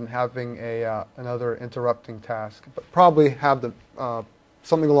 and then having another interrupting task, but probably have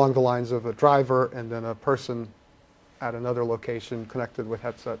something along the lines of a driver and then a person at another location connected with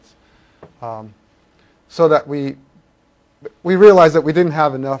headsets, so that we realized that we didn't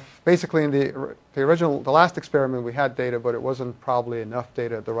have enough. Basically, in the last experiment, we had data, but it wasn't probably enough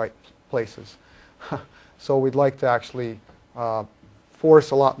data at the right places. So we'd like to actually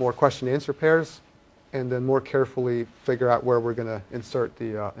force a lot more question-answer pairs, and then more carefully figure out where we're going to insert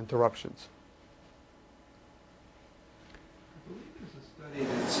the interruptions. It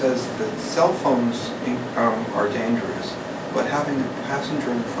says that cell phones are dangerous, but having a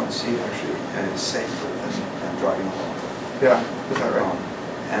passenger in the front seat actually is safer than driving alone. Yeah, is that right?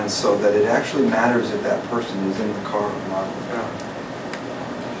 And so that it actually matters if that person is in the car or not.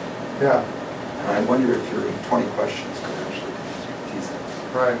 Yeah. And I wonder if your 20 questions could actually tease that.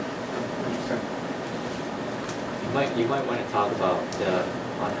 Right. Interesting. You might want to talk about the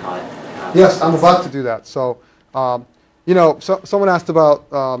on-hot. Yes, I'm about to do that. So, someone asked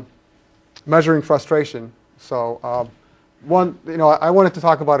about measuring frustration. So, I wanted to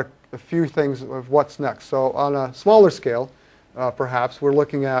talk about a few things of what's next. So, on a smaller scale, perhaps we're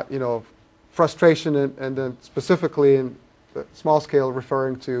looking at frustration, and then specifically in the small scale,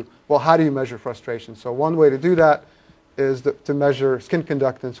 referring to, well, how do you measure frustration? So, one way to do that is to measure skin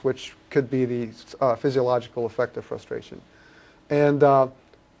conductance, which could be the physiological effect of frustration. And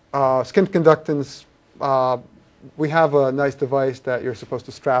skin conductance, we have a nice device that you're supposed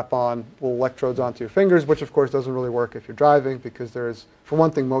to strap on little electrodes onto your fingers, which of course doesn't really work if you're driving, because there is, for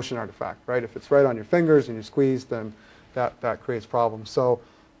one thing, motion artifact, right? If it's right on your fingers and you squeeze, then that creates problems. So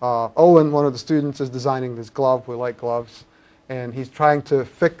Owen, one of the students, is designing this glove. We like gloves. And he's trying to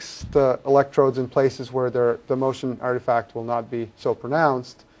fix the electrodes in places where the motion artifact will not be so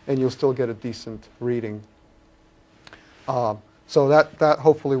pronounced, and you'll still get a decent reading. So that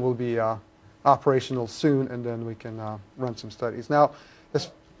hopefully will be operational soon, and then we can run some studies. Now,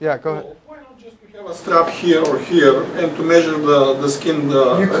 yeah, go ahead. Why not just have a strap here or here, and to measure the skin?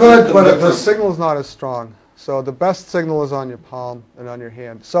 You could, but the signal is not as strong. So the best signal is on your palm and on your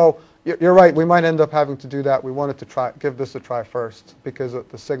hand. So you're right, we might end up having to do that. We wanted to give this a try first, because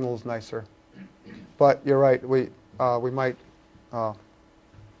the signal is nicer. But you're right, we might have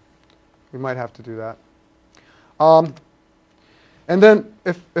to do that. And then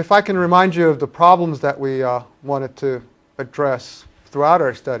if I can remind you of the problems that we wanted to address throughout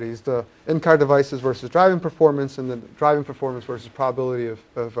our studies, the in-car devices versus driving performance, and then driving performance versus probability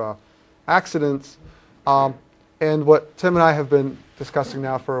of accidents. And what Tim and I have been discussing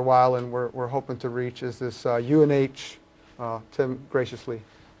now for a while, and we're hoping to reach, is this UNH, Tim graciously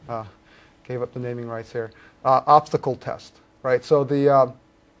gave up the naming rights here, obstacle test, right? So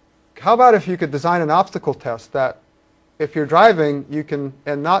how about if you could design an obstacle test that if you're driving, you can,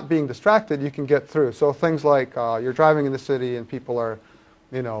 and not being distracted, you can get through. So things like you're driving in the city and people are,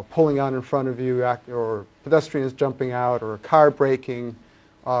 pulling out in front of you, or pedestrians jumping out, or a car braking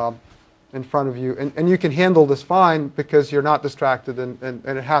in front of you, and you can handle this fine because you're not distracted, and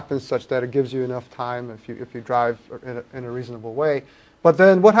it happens such that it gives you enough time if you drive in a reasonable way. But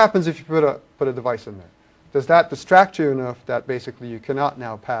then what happens if you put a device in there? Does that distract you enough that basically you cannot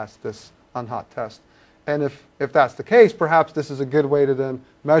now pass this on-hot test? And if that's the case, perhaps this is a good way to then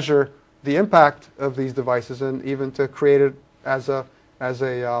measure the impact of these devices and even to create it as a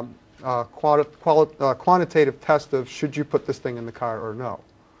quantitative test of should you put this thing in the car or no.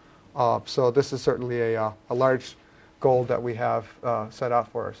 So this is certainly a large goal that we have set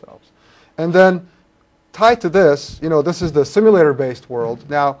out for ourselves. And then tied to this, this is the simulator-based world.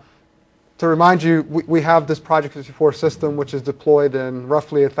 Now, to remind you, we have this Project 54 system, which is deployed in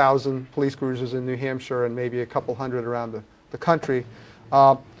roughly 1,000 police cruisers in New Hampshire and maybe a couple hundred around the country.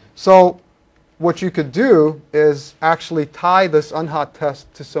 So what you could do is actually tie this unhot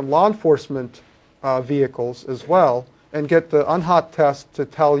test to some law enforcement vehicles as well and get the unhot test to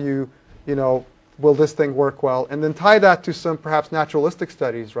tell you, will this thing work well? And then tie that to some perhaps naturalistic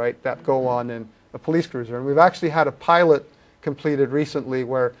studies, right, that go on in a police cruiser. And we've actually had a pilot completed recently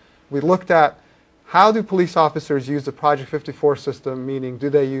where we looked at how do police officers use the Project 54 system, meaning do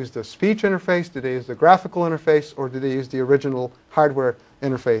they use the speech interface, do they use the graphical interface, or do they use the original hardware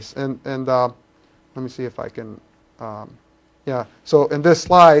interface? And let me see if I can, yeah. So in this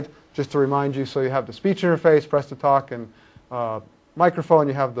slide, just to remind you, so you have the speech interface, press to talk, and microphone,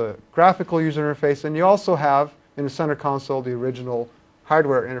 you have the graphical user interface, and you also have in the center console the original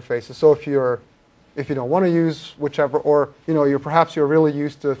hardware interfaces. So if you don't want to use whichever, or perhaps you're really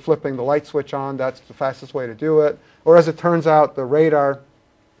used to flipping the light switch on, that's the fastest way to do it. Or as it turns out, the radar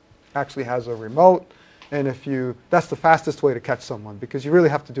actually has a remote, and that's the fastest way to catch someone because you really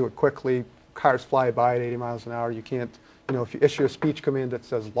have to do it quickly. Cars fly by at 80 miles an hour. You can't, if you issue a speech command that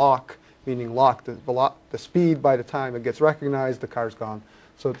says lock, meaning lock the speed, by the time it gets recognized, the car's gone.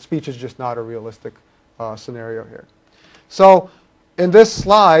 So speech is just not a realistic scenario here. So in this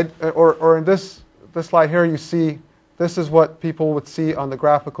slide, or in this slide here, you see this is what people would see on the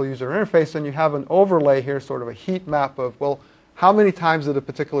graphical user interface, and you have an overlay here, sort of a heat map of, well, how many times did a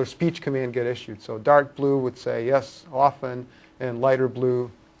particular speech command get issued? So dark blue would say yes, often, and lighter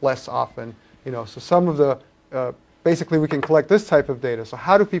blue, less often. So some of the, basically we can collect this type of data. So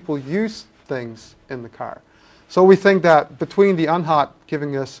how do people use things in the car? So we think that between the unhot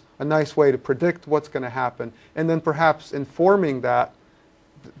giving us a nice way to predict what's going to happen, and then perhaps informing that,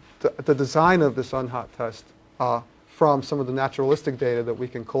 the design of this unhot test from some of the naturalistic data that we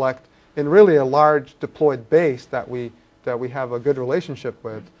can collect in really a large deployed base that we have a good relationship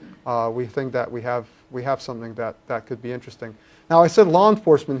with, we think that we have something that could be interesting. Now I said law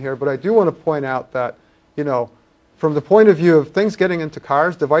enforcement here, but I do want to point out that from the point of view of things getting into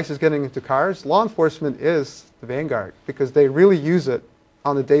cars, devices getting into cars, law enforcement is the vanguard because they really use it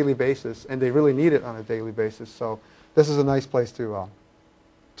on a daily basis and they really need it on a daily basis. So this is a nice place to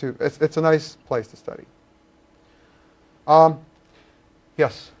it's a nice place to study.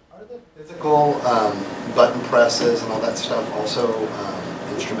 Yes? Are the physical button presses and all that stuff also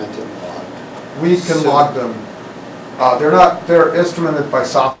instrumented and logged? We can log them. They're instrumented by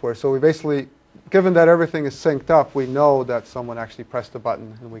software. So we basically, given that everything is synced up, we know that someone actually pressed a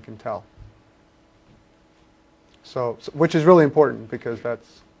button and we can tell. So which is really important because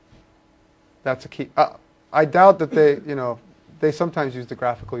that's a key. I doubt that they sometimes use the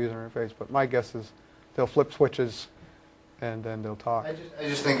graphical user interface, but my guess is they'll flip switches and then they'll talk. I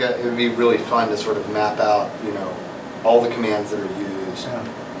just think it would be really fun to sort of map out, all the commands that are used,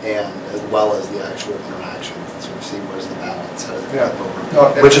 and as well as the actual interactions, and sort of see where's the balance, how does it flip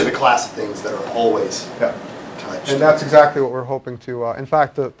over, which are the class of things that are always touched. And that's exactly what we're hoping to. In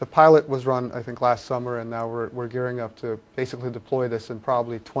fact, the pilot was run, I think, last summer, and now we're gearing up to basically deploy this in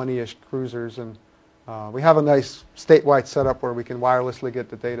probably 20-ish cruisers. And we have a nice statewide setup where we can wirelessly get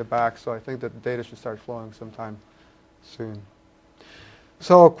the data back, so I think that the data should start flowing sometime soon.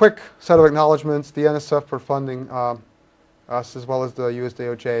 So a quick set of acknowledgments. The NSF for funding us, as well as the US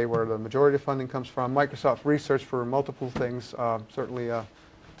DOJ, where the majority of funding comes from. Microsoft Research for multiple things, certainly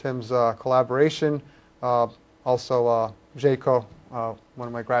Tim's collaboration. Also Jaco, one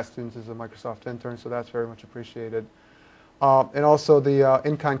of my grad students, is a Microsoft intern, so that's very much appreciated. And also the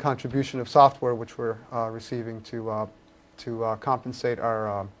in-kind contribution of software, which we're receiving to compensate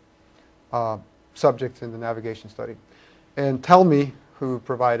our subjects in the navigation study. And Tell Me, who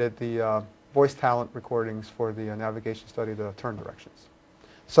provided the voice talent recordings for the navigation study, the turn directions.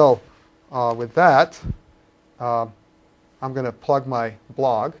 So with that, I'm going to plug my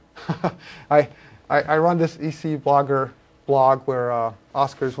blog. I run this EC Blogger blog where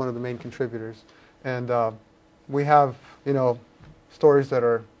Oscar is one of the main contributors. And we have, stories that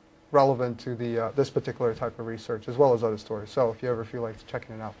are relevant to this particular type of research, as well as other stories. So if you ever feel like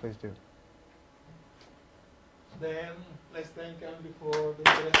checking it out, please do. Then let's thank him before the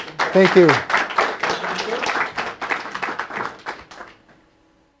interesting. Thank you.